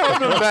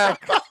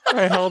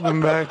 I held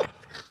him back.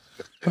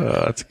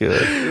 That's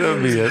good.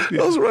 That'd be it.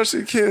 Those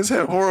Russian kids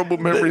have horrible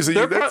memories of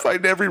you. They're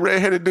fighting every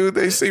redheaded dude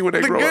they see when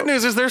they The grow good up.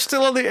 news is they're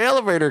still on the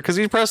elevator because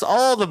he pressed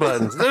all the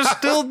buttons. They're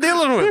still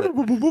dealing with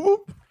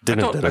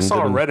it. I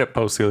saw a Reddit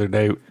post the other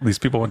day. These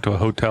people went to a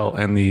hotel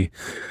and the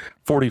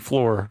 40th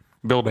floor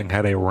building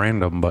had a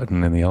random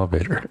button in the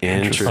elevator.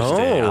 Interesting. Oh,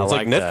 I it's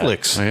like that.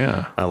 Netflix.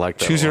 Yeah. I like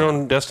that. Choose your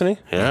own destiny?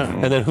 Yeah.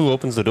 And then who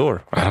opens the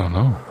door? I don't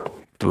know.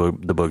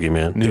 The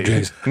boogeyman. New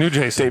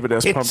Jason. David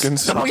S.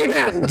 Pumpkins. Come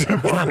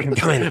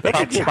in.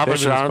 Papa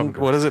Shango.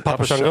 What is it?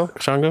 Papa Shango?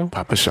 Shango?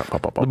 Papa Shop. The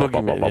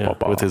boogeyman,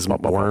 yeah, with his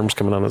worms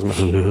coming on his mouth.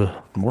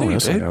 More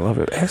wrestling. I love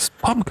it. Hey,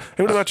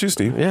 what about you,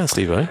 Steve? Yeah,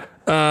 Steve, eh?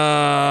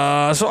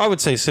 So I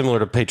would say similar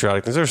to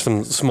patriotic things. There's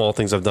some small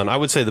things I've done. I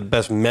would say the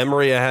best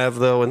memory I have,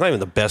 though, and not even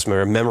the best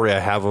memory I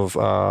have of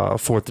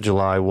 4th of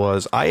July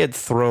was I had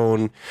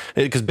thrown,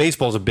 because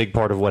baseball is a big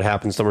part of what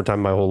happened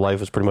summertime. My whole life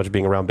was pretty much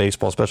being around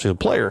baseball, especially as a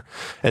player.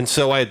 And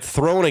so I had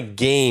thrown a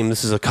game.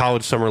 This is a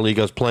college summer league.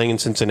 I was playing in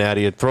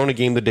Cincinnati. I had thrown a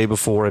game the day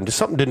before, and just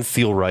something didn't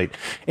feel right.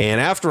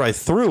 And after I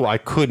threw, I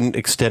couldn't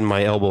extend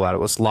my elbow out. It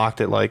was locked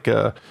at like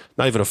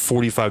not even a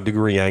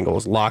 45-degree angle. It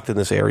was locked in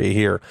this area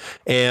here.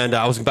 And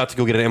I was about to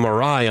go get an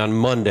MRI on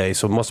Monday,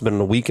 so it must have been on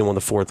the weekend when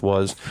the 4th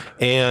was.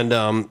 And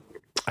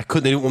I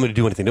couldn't. They didn't want me to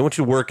do anything. They didn't want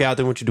you to work out.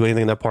 They didn't want you to do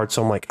anything in that part.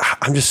 So I'm like,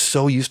 I'm just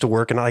so used to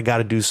working. I got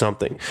to do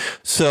something.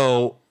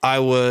 So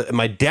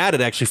my dad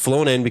had actually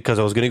flown in because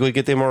I was going to go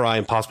get the MRI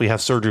and possibly have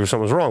surgery if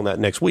something was wrong that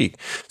next week.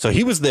 So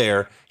he was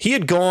there. He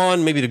had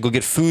gone maybe to go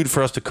get food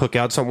for us to cook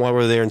out something while we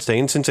were there and stay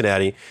in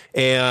Cincinnati.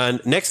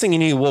 And next thing you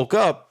knew, he walked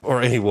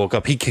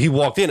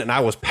in and I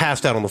was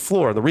passed out on the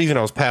floor. The reason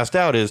I was passed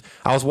out is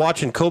I was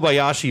watching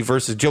Kobayashi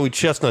versus Joey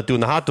Chestnut doing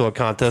the hot dog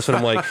contest. And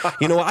I'm like,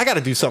 you know what? I got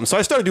to do something. So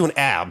I started doing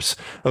abs.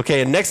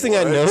 Okay. And next thing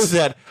I know is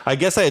that I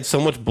guess I had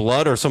so much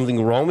blood or something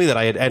wrong with me that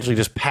I had actually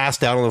just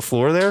passed out on the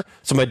floor there.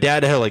 So my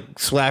dad had to like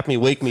slap me,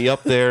 wake me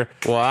up there.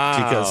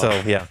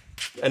 Wow. Yeah.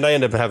 And I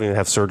ended up having to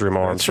have surgery on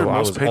my arm, so I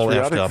was all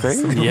effed up.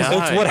 Yeah.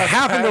 It's what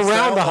happened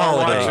around the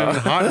holiday.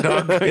 Hot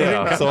dog.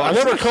 Yeah. So I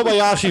remember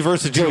Kobayashi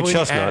versus Joey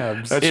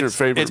Chestnut. That's your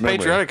favorite It's memory.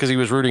 patriotic because he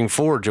was rooting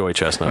for Joey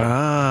Chestnut,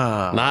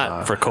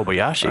 not for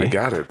Kobayashi. I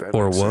got it. That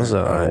Or makes was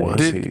sense. I?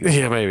 Was he?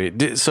 Yeah, maybe.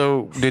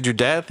 Did your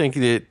dad think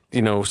that,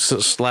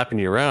 slapping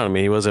you around? I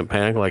mean, he wasn't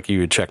panicked like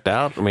you had checked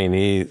out? I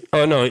mean,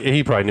 Oh, no,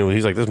 he probably knew.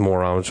 He's like, this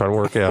moron was trying to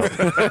work out.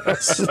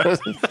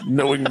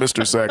 Knowing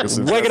Mr.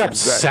 Sackerson. Wake it up,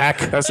 Sack.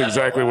 That's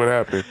exactly what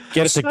happened.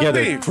 Get it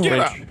together. Steve, get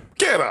up.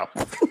 Get up.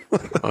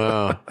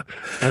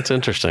 that's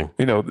interesting.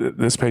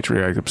 This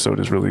patriotic episode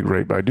is really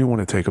great, but I do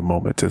want to take a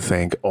moment to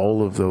thank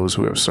all of those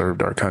who have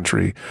served our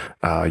country.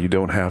 You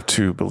don't have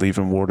to believe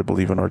in war to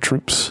believe in our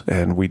troops,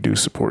 and we do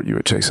support you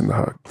at Chasing the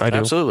Hug. I do.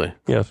 Absolutely.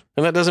 Yes.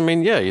 And that doesn't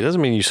mean, it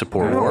doesn't mean you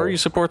support war. You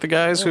support the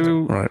guys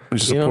who... Right. You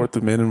support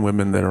the men and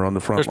women that are on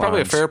the front There's probably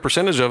a lines. fair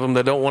percentage of them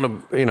that don't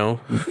want to,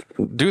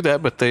 do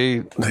that, but they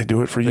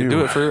do it for you.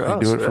 do it for They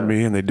us, do it for yeah.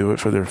 me, and they do it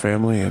for their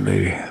family, and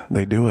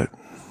they do it.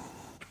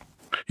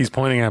 He's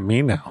pointing at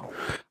me now.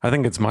 I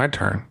think it's my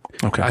turn.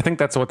 Okay. I think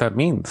that's what that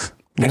means.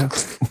 Yeah.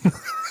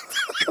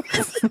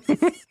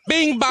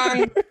 Bing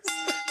bang.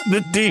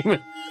 the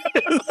demon.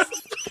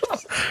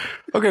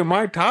 Okay,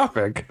 my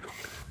topic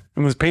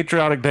in this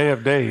patriotic day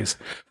of days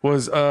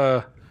was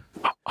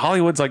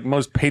Hollywood's like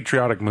most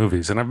patriotic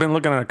movies. And I've been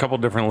looking at a couple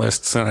different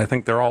lists and I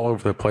think they're all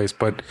over the place,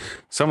 but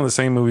some of the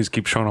same movies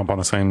keep showing up on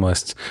the same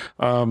lists.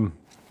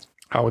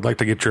 I would like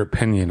to get your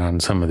opinion on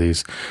some of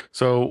these.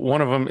 So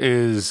one of them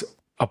is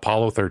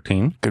Apollo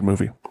 13. Good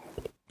movie.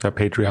 Is that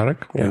patriotic?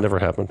 Yeah, it never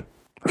happened.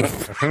 Oh,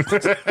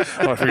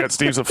 I forgot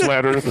Steve's a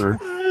flat earther.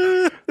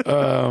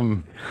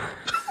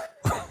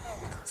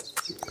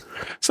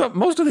 So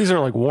most of these are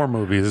like war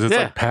movies. It's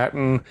like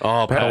Patton.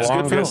 Oh, Patton's good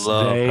Longest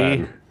film.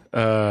 Day.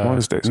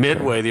 Longest Days.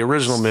 Midway, the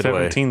original Midway.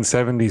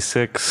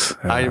 1776.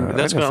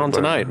 That's going on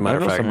tonight. Matter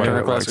of fact,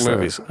 Turner Classic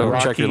Movies. Oh,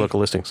 check your local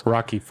listings.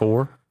 Rocky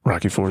 4.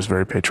 Rocky 4 is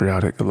very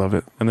patriotic. I love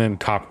it. And then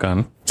Top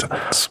Gun.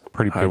 It's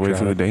Pretty Highway patriotic.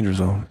 from the Danger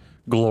Zone.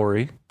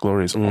 Glory.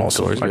 Glory is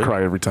awesome. Glory's I good.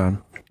 cry every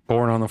time.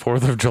 Born on the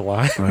 4th of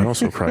July. I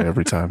also cry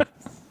every time.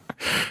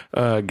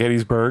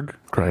 Gettysburg.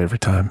 Cry every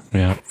time.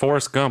 Yeah.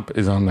 Forrest Gump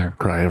is on there.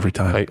 Cry every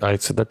time. I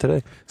said that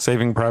today.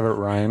 Saving Private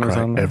Ryan is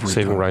Cry on there. every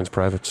Saving time. Ryan's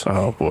Privates.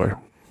 Oh boy.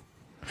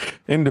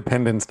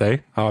 Independence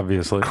Day,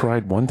 obviously.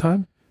 Cried one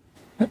time?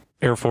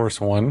 Air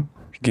Force One.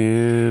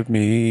 Give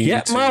me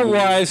Get my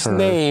wife's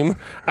name.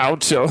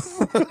 Oucho.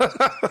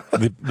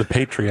 The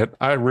Patriot.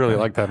 I really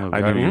like that movie.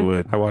 I knew you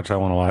would. I watch that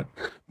one a lot.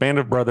 Band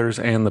of Brothers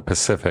and The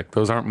Pacific.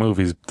 Those aren't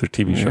movies. They're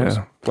TV shows.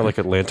 Yeah. I like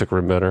Atlantic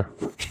Rim better.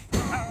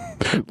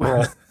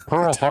 Pearl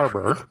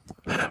Harbor.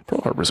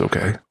 Pearl Harbor's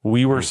okay.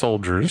 We Were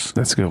Soldiers.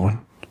 That's a good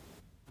one.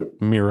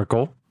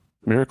 Miracle.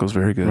 Miracle's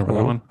very good. Remember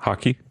that one?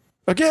 Hockey.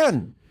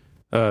 Again.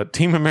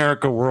 Team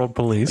America World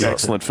Police.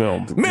 Excellent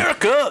film.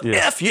 America,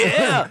 F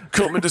yeah.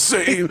 Coming to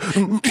save.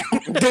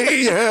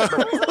 Yeah.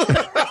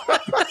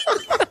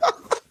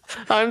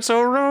 I'm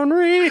so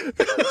lonely.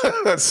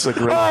 That's a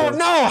great film.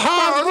 No,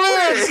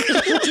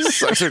 Hans!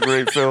 Such a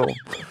great film.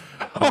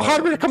 Oh,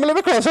 Hans, come a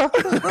little bit closer.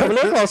 Come a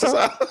little closer.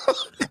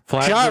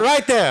 Shot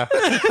right there.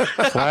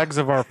 Flags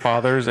of Our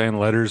Fathers and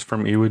Letters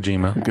from Iwo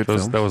Jima. Good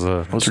film. That was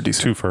a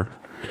twofer.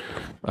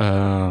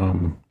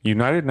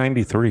 United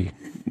 93.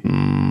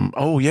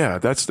 Oh yeah,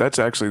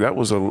 that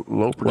was a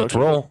low production. Let's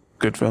roll.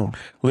 Good film.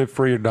 Live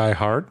Free or Die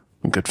Hard.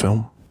 Good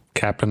film.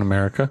 Captain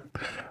America.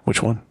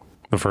 Which one?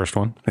 The first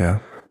one. Yeah,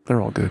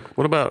 they're all good.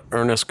 What about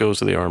Ernest Goes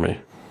to the Army?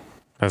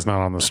 That's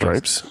not on the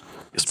Stripes.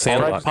 list.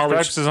 Sandlot.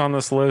 Stripes is on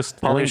this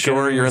list. Pauly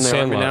Shore, you're in the Army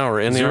Sandlot. now, or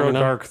in the Zero Army now?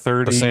 Dark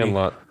 30. The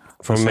Sandlot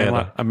from Amanda.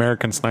 Sandlot,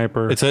 American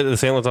Sniper. The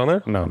Sandlot's on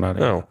there? No, not it.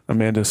 No.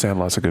 Amanda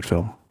Sandlot's a good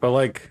film. But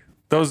like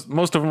those,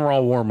 most of them are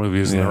all war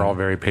movies, and they're all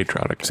very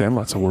patriotic.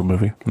 Sandlot's a war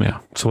movie. Yeah.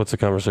 So what's the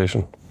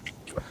conversation?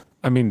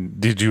 I mean,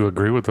 did you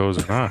agree with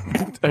those or not?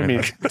 I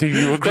mean, do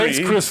you agree? Thanks,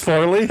 Chris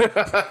Farley.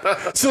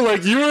 So,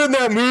 like, you were in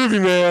that movie,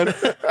 man.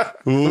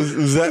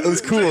 That was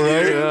cool,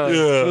 right?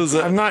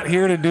 Yeah. I'm not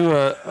here to do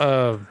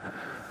a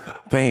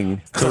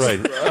Thing. Right.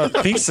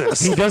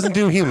 thesis. He doesn't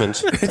do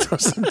humans.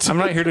 I'm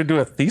not here to do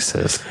a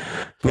thesis.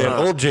 Man,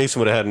 old Jason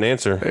would have had an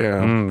answer.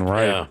 Yeah.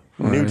 Right. Yeah.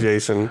 New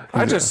Jason.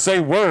 I just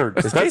say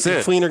words. Is That's Jason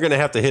it. Fleener going to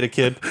have to hit a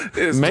kid?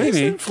 Is Maybe.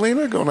 Jason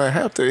Fleener gonna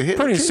have to hit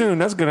Pretty a kid? soon,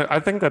 that's gonna. I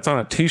think that's on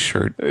a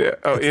T-shirt. Yeah.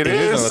 Oh, it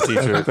is. on a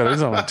t-shirt. That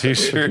is on a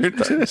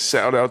T-shirt.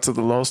 Shout out to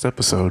the lost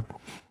episode.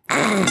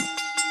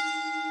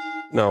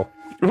 No.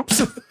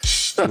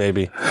 Oops.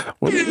 Maybe.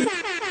 What is it?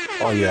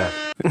 Oh, yeah.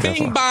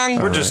 Bing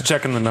bong. We're just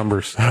checking the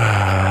numbers.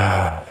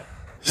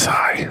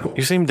 Sigh.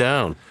 You seem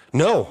down.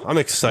 No, I'm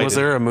excited. Was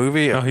there a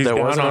movie he's that down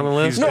wasn't on the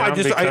list? he's No, down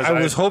because I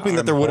was hoping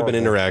that there would have been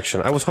horrible.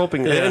 interaction. I was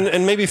hoping,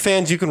 and maybe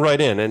fans, you can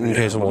write in, and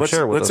Jason will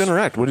share with Let's us.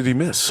 interact. What did he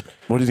miss?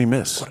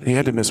 He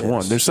had to miss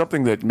one. There's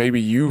something that maybe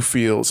you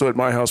feel. So at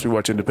my house, we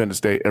watch Independence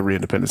Day every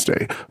Independence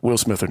Day. Will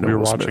Smith or no We were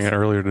Will watching Smith. it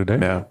earlier today.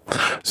 Yeah.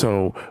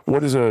 So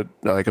what is a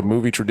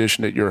movie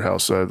tradition at your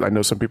house? I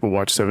know some people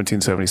watch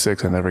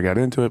 1776. I never got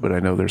into it, but I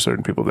know there's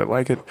certain people that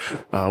like it.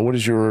 What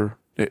is your?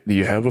 Do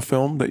you have a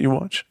film that you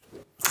watch?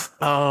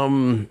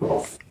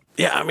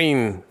 Yeah, I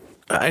mean,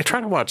 I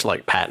try to watch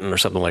like Patton or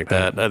something like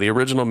that. The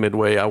original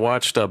Midway. I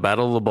watched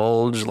Battle of the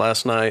Bulge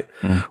last night,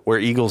 where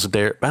Eagles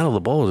Dare. Battle of the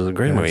Bulge is a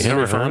great movie.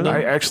 Henry Fonda.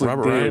 I actually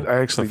Robert did. Ryan.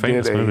 I actually It's a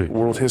famous did a movie.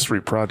 world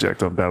history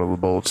project on Battle of the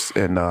Bulge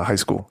in high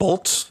school.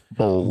 Bolts?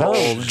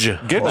 Bulge.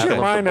 Get your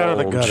mind out of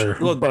the gutter.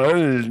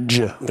 Bulge.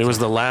 It was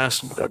the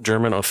last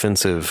German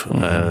offensive,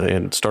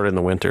 and started in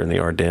the winter in the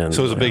Ardennes.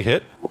 So it was a big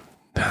hit?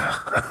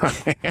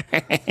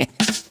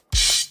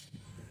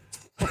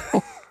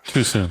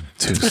 Too soon.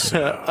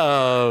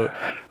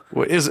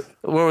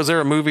 Was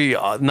there a movie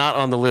not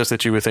on the list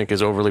that you would think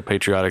is overly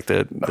patriotic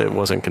that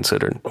wasn't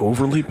considered?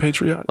 Overly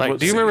patriotic. Like,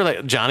 do you remember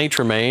like Johnny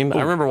Tremaine?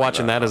 I remember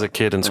watching that as a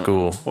kid in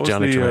school. What was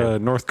Johnny Tremaine. the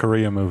North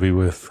Korea movie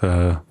with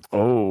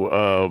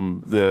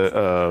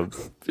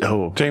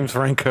James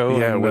Franco?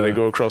 Yeah, and, where they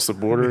go across the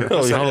border.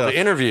 The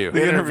Interview.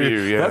 The interview,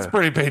 yeah. That's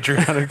pretty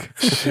patriotic.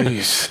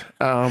 Jeez.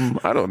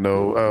 I don't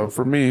know.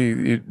 For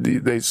me,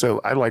 they say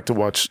I like to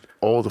watch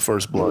all the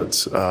First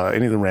Bloods,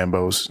 any of the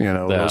Rambos.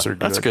 Those are good.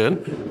 That's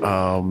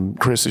good.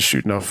 Chris is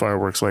shooting off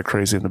fireworks like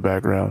crazy in the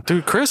background.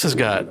 Dude, Chris has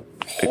got.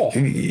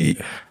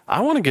 I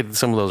want to get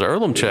some of those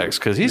Earlham checks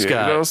because he's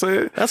got. You know what I'm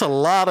saying? That's a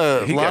lot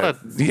of.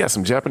 He got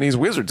some Japanese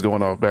wizards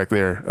going off back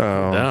there.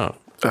 No.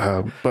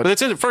 But But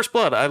it's in First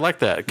Blood. I like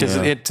that because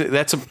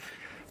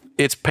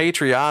it's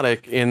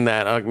patriotic in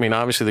that. I mean,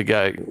 obviously the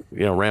guy,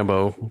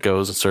 Rambo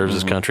goes and serves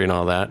his country and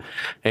all that,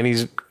 and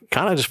he's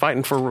kind of just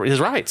fighting for his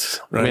rights.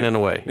 I mean, in a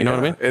way, you know what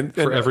I mean? And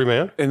For every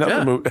man?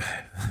 Another movie,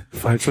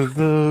 fight for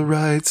the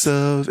rights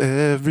of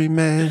every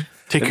man.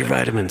 Take your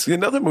vitamins.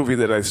 Another movie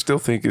that I still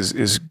think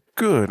is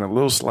good, a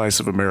little slice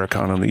of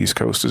Americana on the East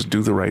Coast, is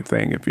Do the Right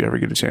Thing. If you ever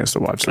get a chance to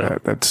watch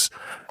that,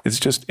 it's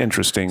just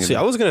interesting. See,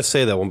 I was going to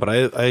say that one, but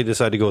I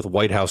decided to go with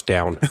White House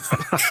Down.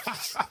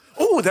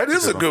 Oh, that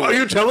is a good one. Are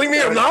you telling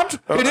me I'm not?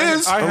 It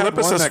is. I had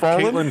Olympus one Has that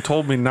Fallen. Caitlin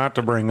told me not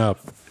to bring up.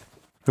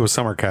 It was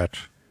Summer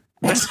Catch.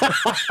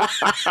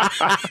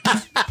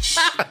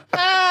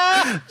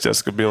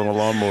 Jessica Biel on a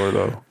lawnmower,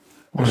 though.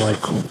 Like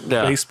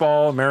Yeah.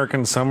 baseball,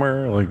 American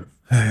Summer. Like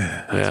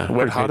Yeah.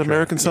 What, Hot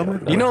American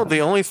Summer? You know, the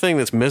only thing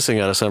that's missing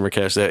out of Summer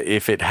Catch that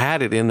if it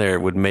had it in there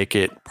would make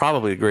it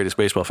probably the greatest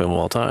baseball film of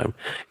all time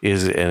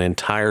is an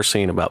entire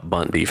scene about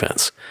bunt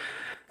defense.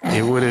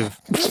 It would have.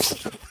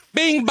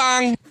 Bing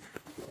bong.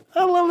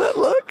 I love that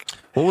look.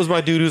 What was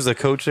my dude who's the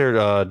coach there?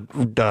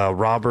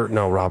 Robert.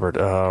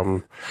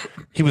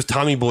 He was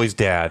Tommy Boy's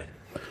dad.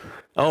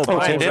 Oh,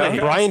 Brian Dennehy.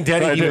 Brian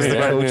Dennehy was the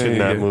coach in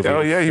that movie. Oh,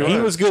 yeah, he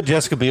was good.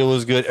 Jessica Biel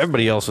was good.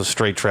 Everybody else was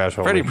straight trash.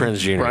 Freddie Prinze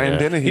Jr. Brian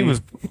Dennehy. He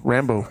was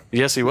Rambo.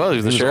 Yes, he was. He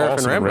was the sheriff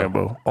in awesome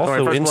Rambo.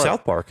 Also in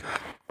South Park.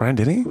 Brian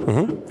Dennehy?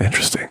 Mm-hmm.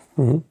 Interesting.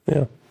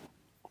 Yeah.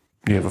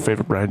 You have a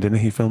favorite Brian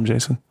Dennehy film,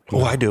 Jason?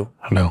 Oh, I do.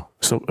 No.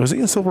 So was he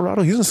in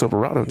Silverado? He's in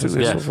Silverado too.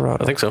 Yeah,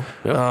 Silverado. I think so.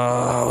 Yep.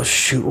 Oh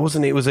shoot! What was the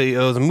name? It was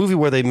a movie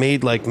where they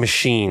made like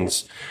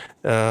machines.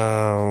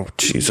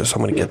 Jesus,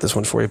 I'm gonna get this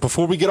one for you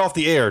before we get off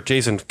the air.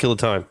 Jason, kill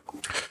the time.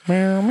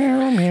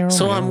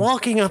 So I'm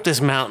walking up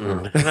this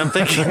mountain and I'm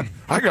thinking,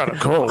 I got a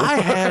cold. I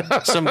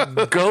had some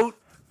goat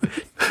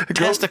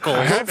testicles.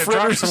 I had to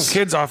drop some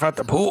kids off at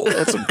the pool.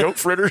 That's some goat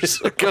fritters.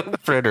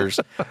 Goat fritters.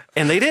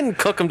 And they didn't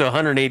cook them to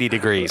 180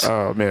 degrees.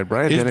 Oh man,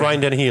 Is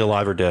Brian Dennehy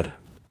alive or dead?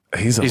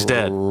 He's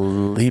dead.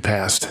 He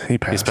passed.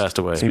 He's passed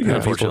away. People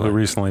Unfortunately. who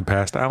recently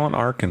passed. Alan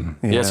Arkin.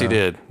 Yes, he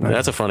did.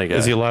 That's a funny guy.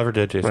 Is he alive or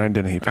dead, Jason? Brian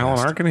Dennehy passed. Alan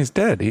Arkin, he's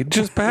dead. He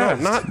just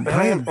passed. Not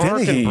Brian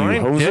Dennehy.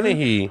 Brian Hoser?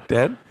 Dennehy.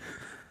 Dead?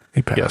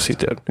 He passed. Yes, he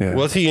did. Yeah.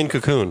 Was he in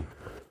Cocoon?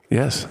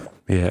 Yes.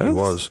 Yeah. He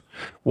was.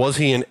 Was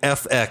he in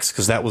FX?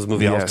 Because that was the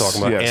movie I was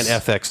talking about. Yes.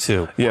 And FX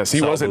too. Yes, he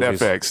Solid was in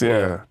movies. FX.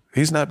 Yeah.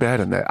 He's not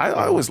bad in that. I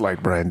always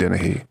liked Brian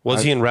Dennehy.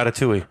 Was he in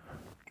Ratatouille?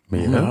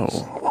 No.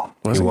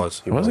 He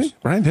was. Was he?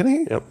 Brian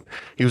Dennehy? Yep.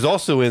 He was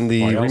also in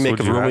the Why else remake would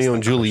of you ask Romeo that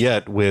and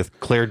Juliet with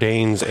Claire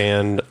Danes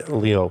and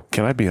Leo.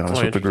 Can I be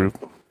honest with the group?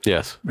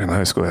 Yes. In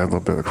high school, I had a little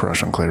bit of a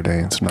crush on Claire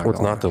Danes.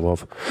 What's not to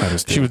love? I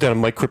just She was down in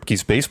Mike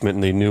Kripke's basement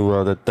in the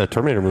new that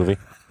Terminator movie.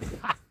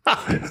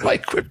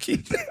 Mike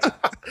Kripke.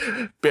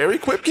 Barry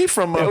Kripke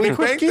from Big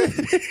Bang Theory?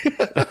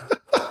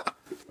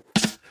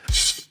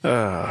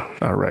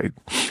 All right.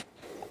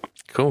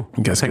 Cool.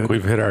 You guys I think good?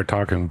 we've hit our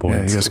talking Yeah,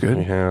 points. you guys good?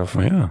 We have.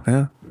 Yeah.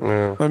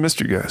 Yeah. I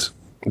missed you guys.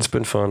 It's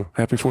been fun.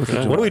 Happy 4th of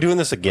July. When are we doing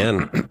this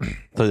again?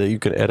 So that you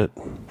can edit.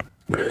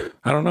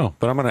 I don't know,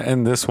 but I'm going to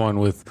end this one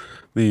with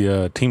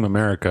the Team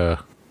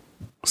America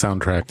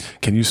soundtrack.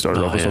 Can you start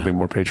off with yeah. something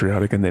more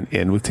patriotic and then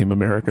end with Team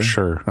America?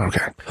 Sure.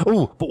 Okay.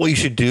 Oh, but what you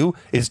should do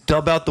is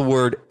dub out the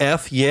word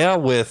F yeah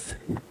with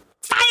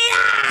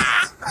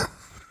fire!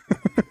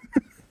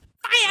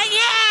 Fire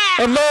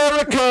yeah!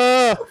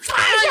 America!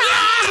 Fire yeah!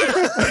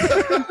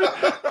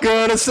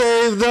 Gonna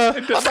save the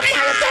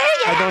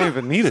I don't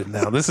even need it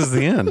now. This is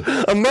the end.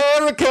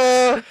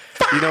 America!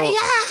 You know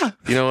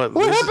what?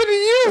 What happened to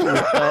you?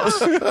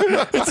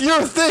 It's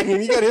your thing,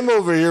 and you got him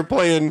over here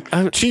playing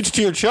Cheech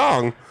Cheer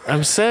Chong.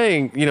 I'm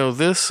saying,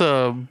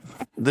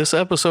 this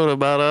episode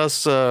about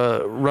us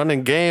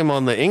running game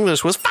on the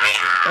English was fire.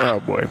 Oh,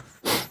 boy.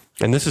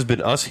 And this has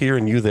been us here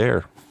and you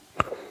there.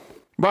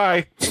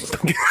 Bye.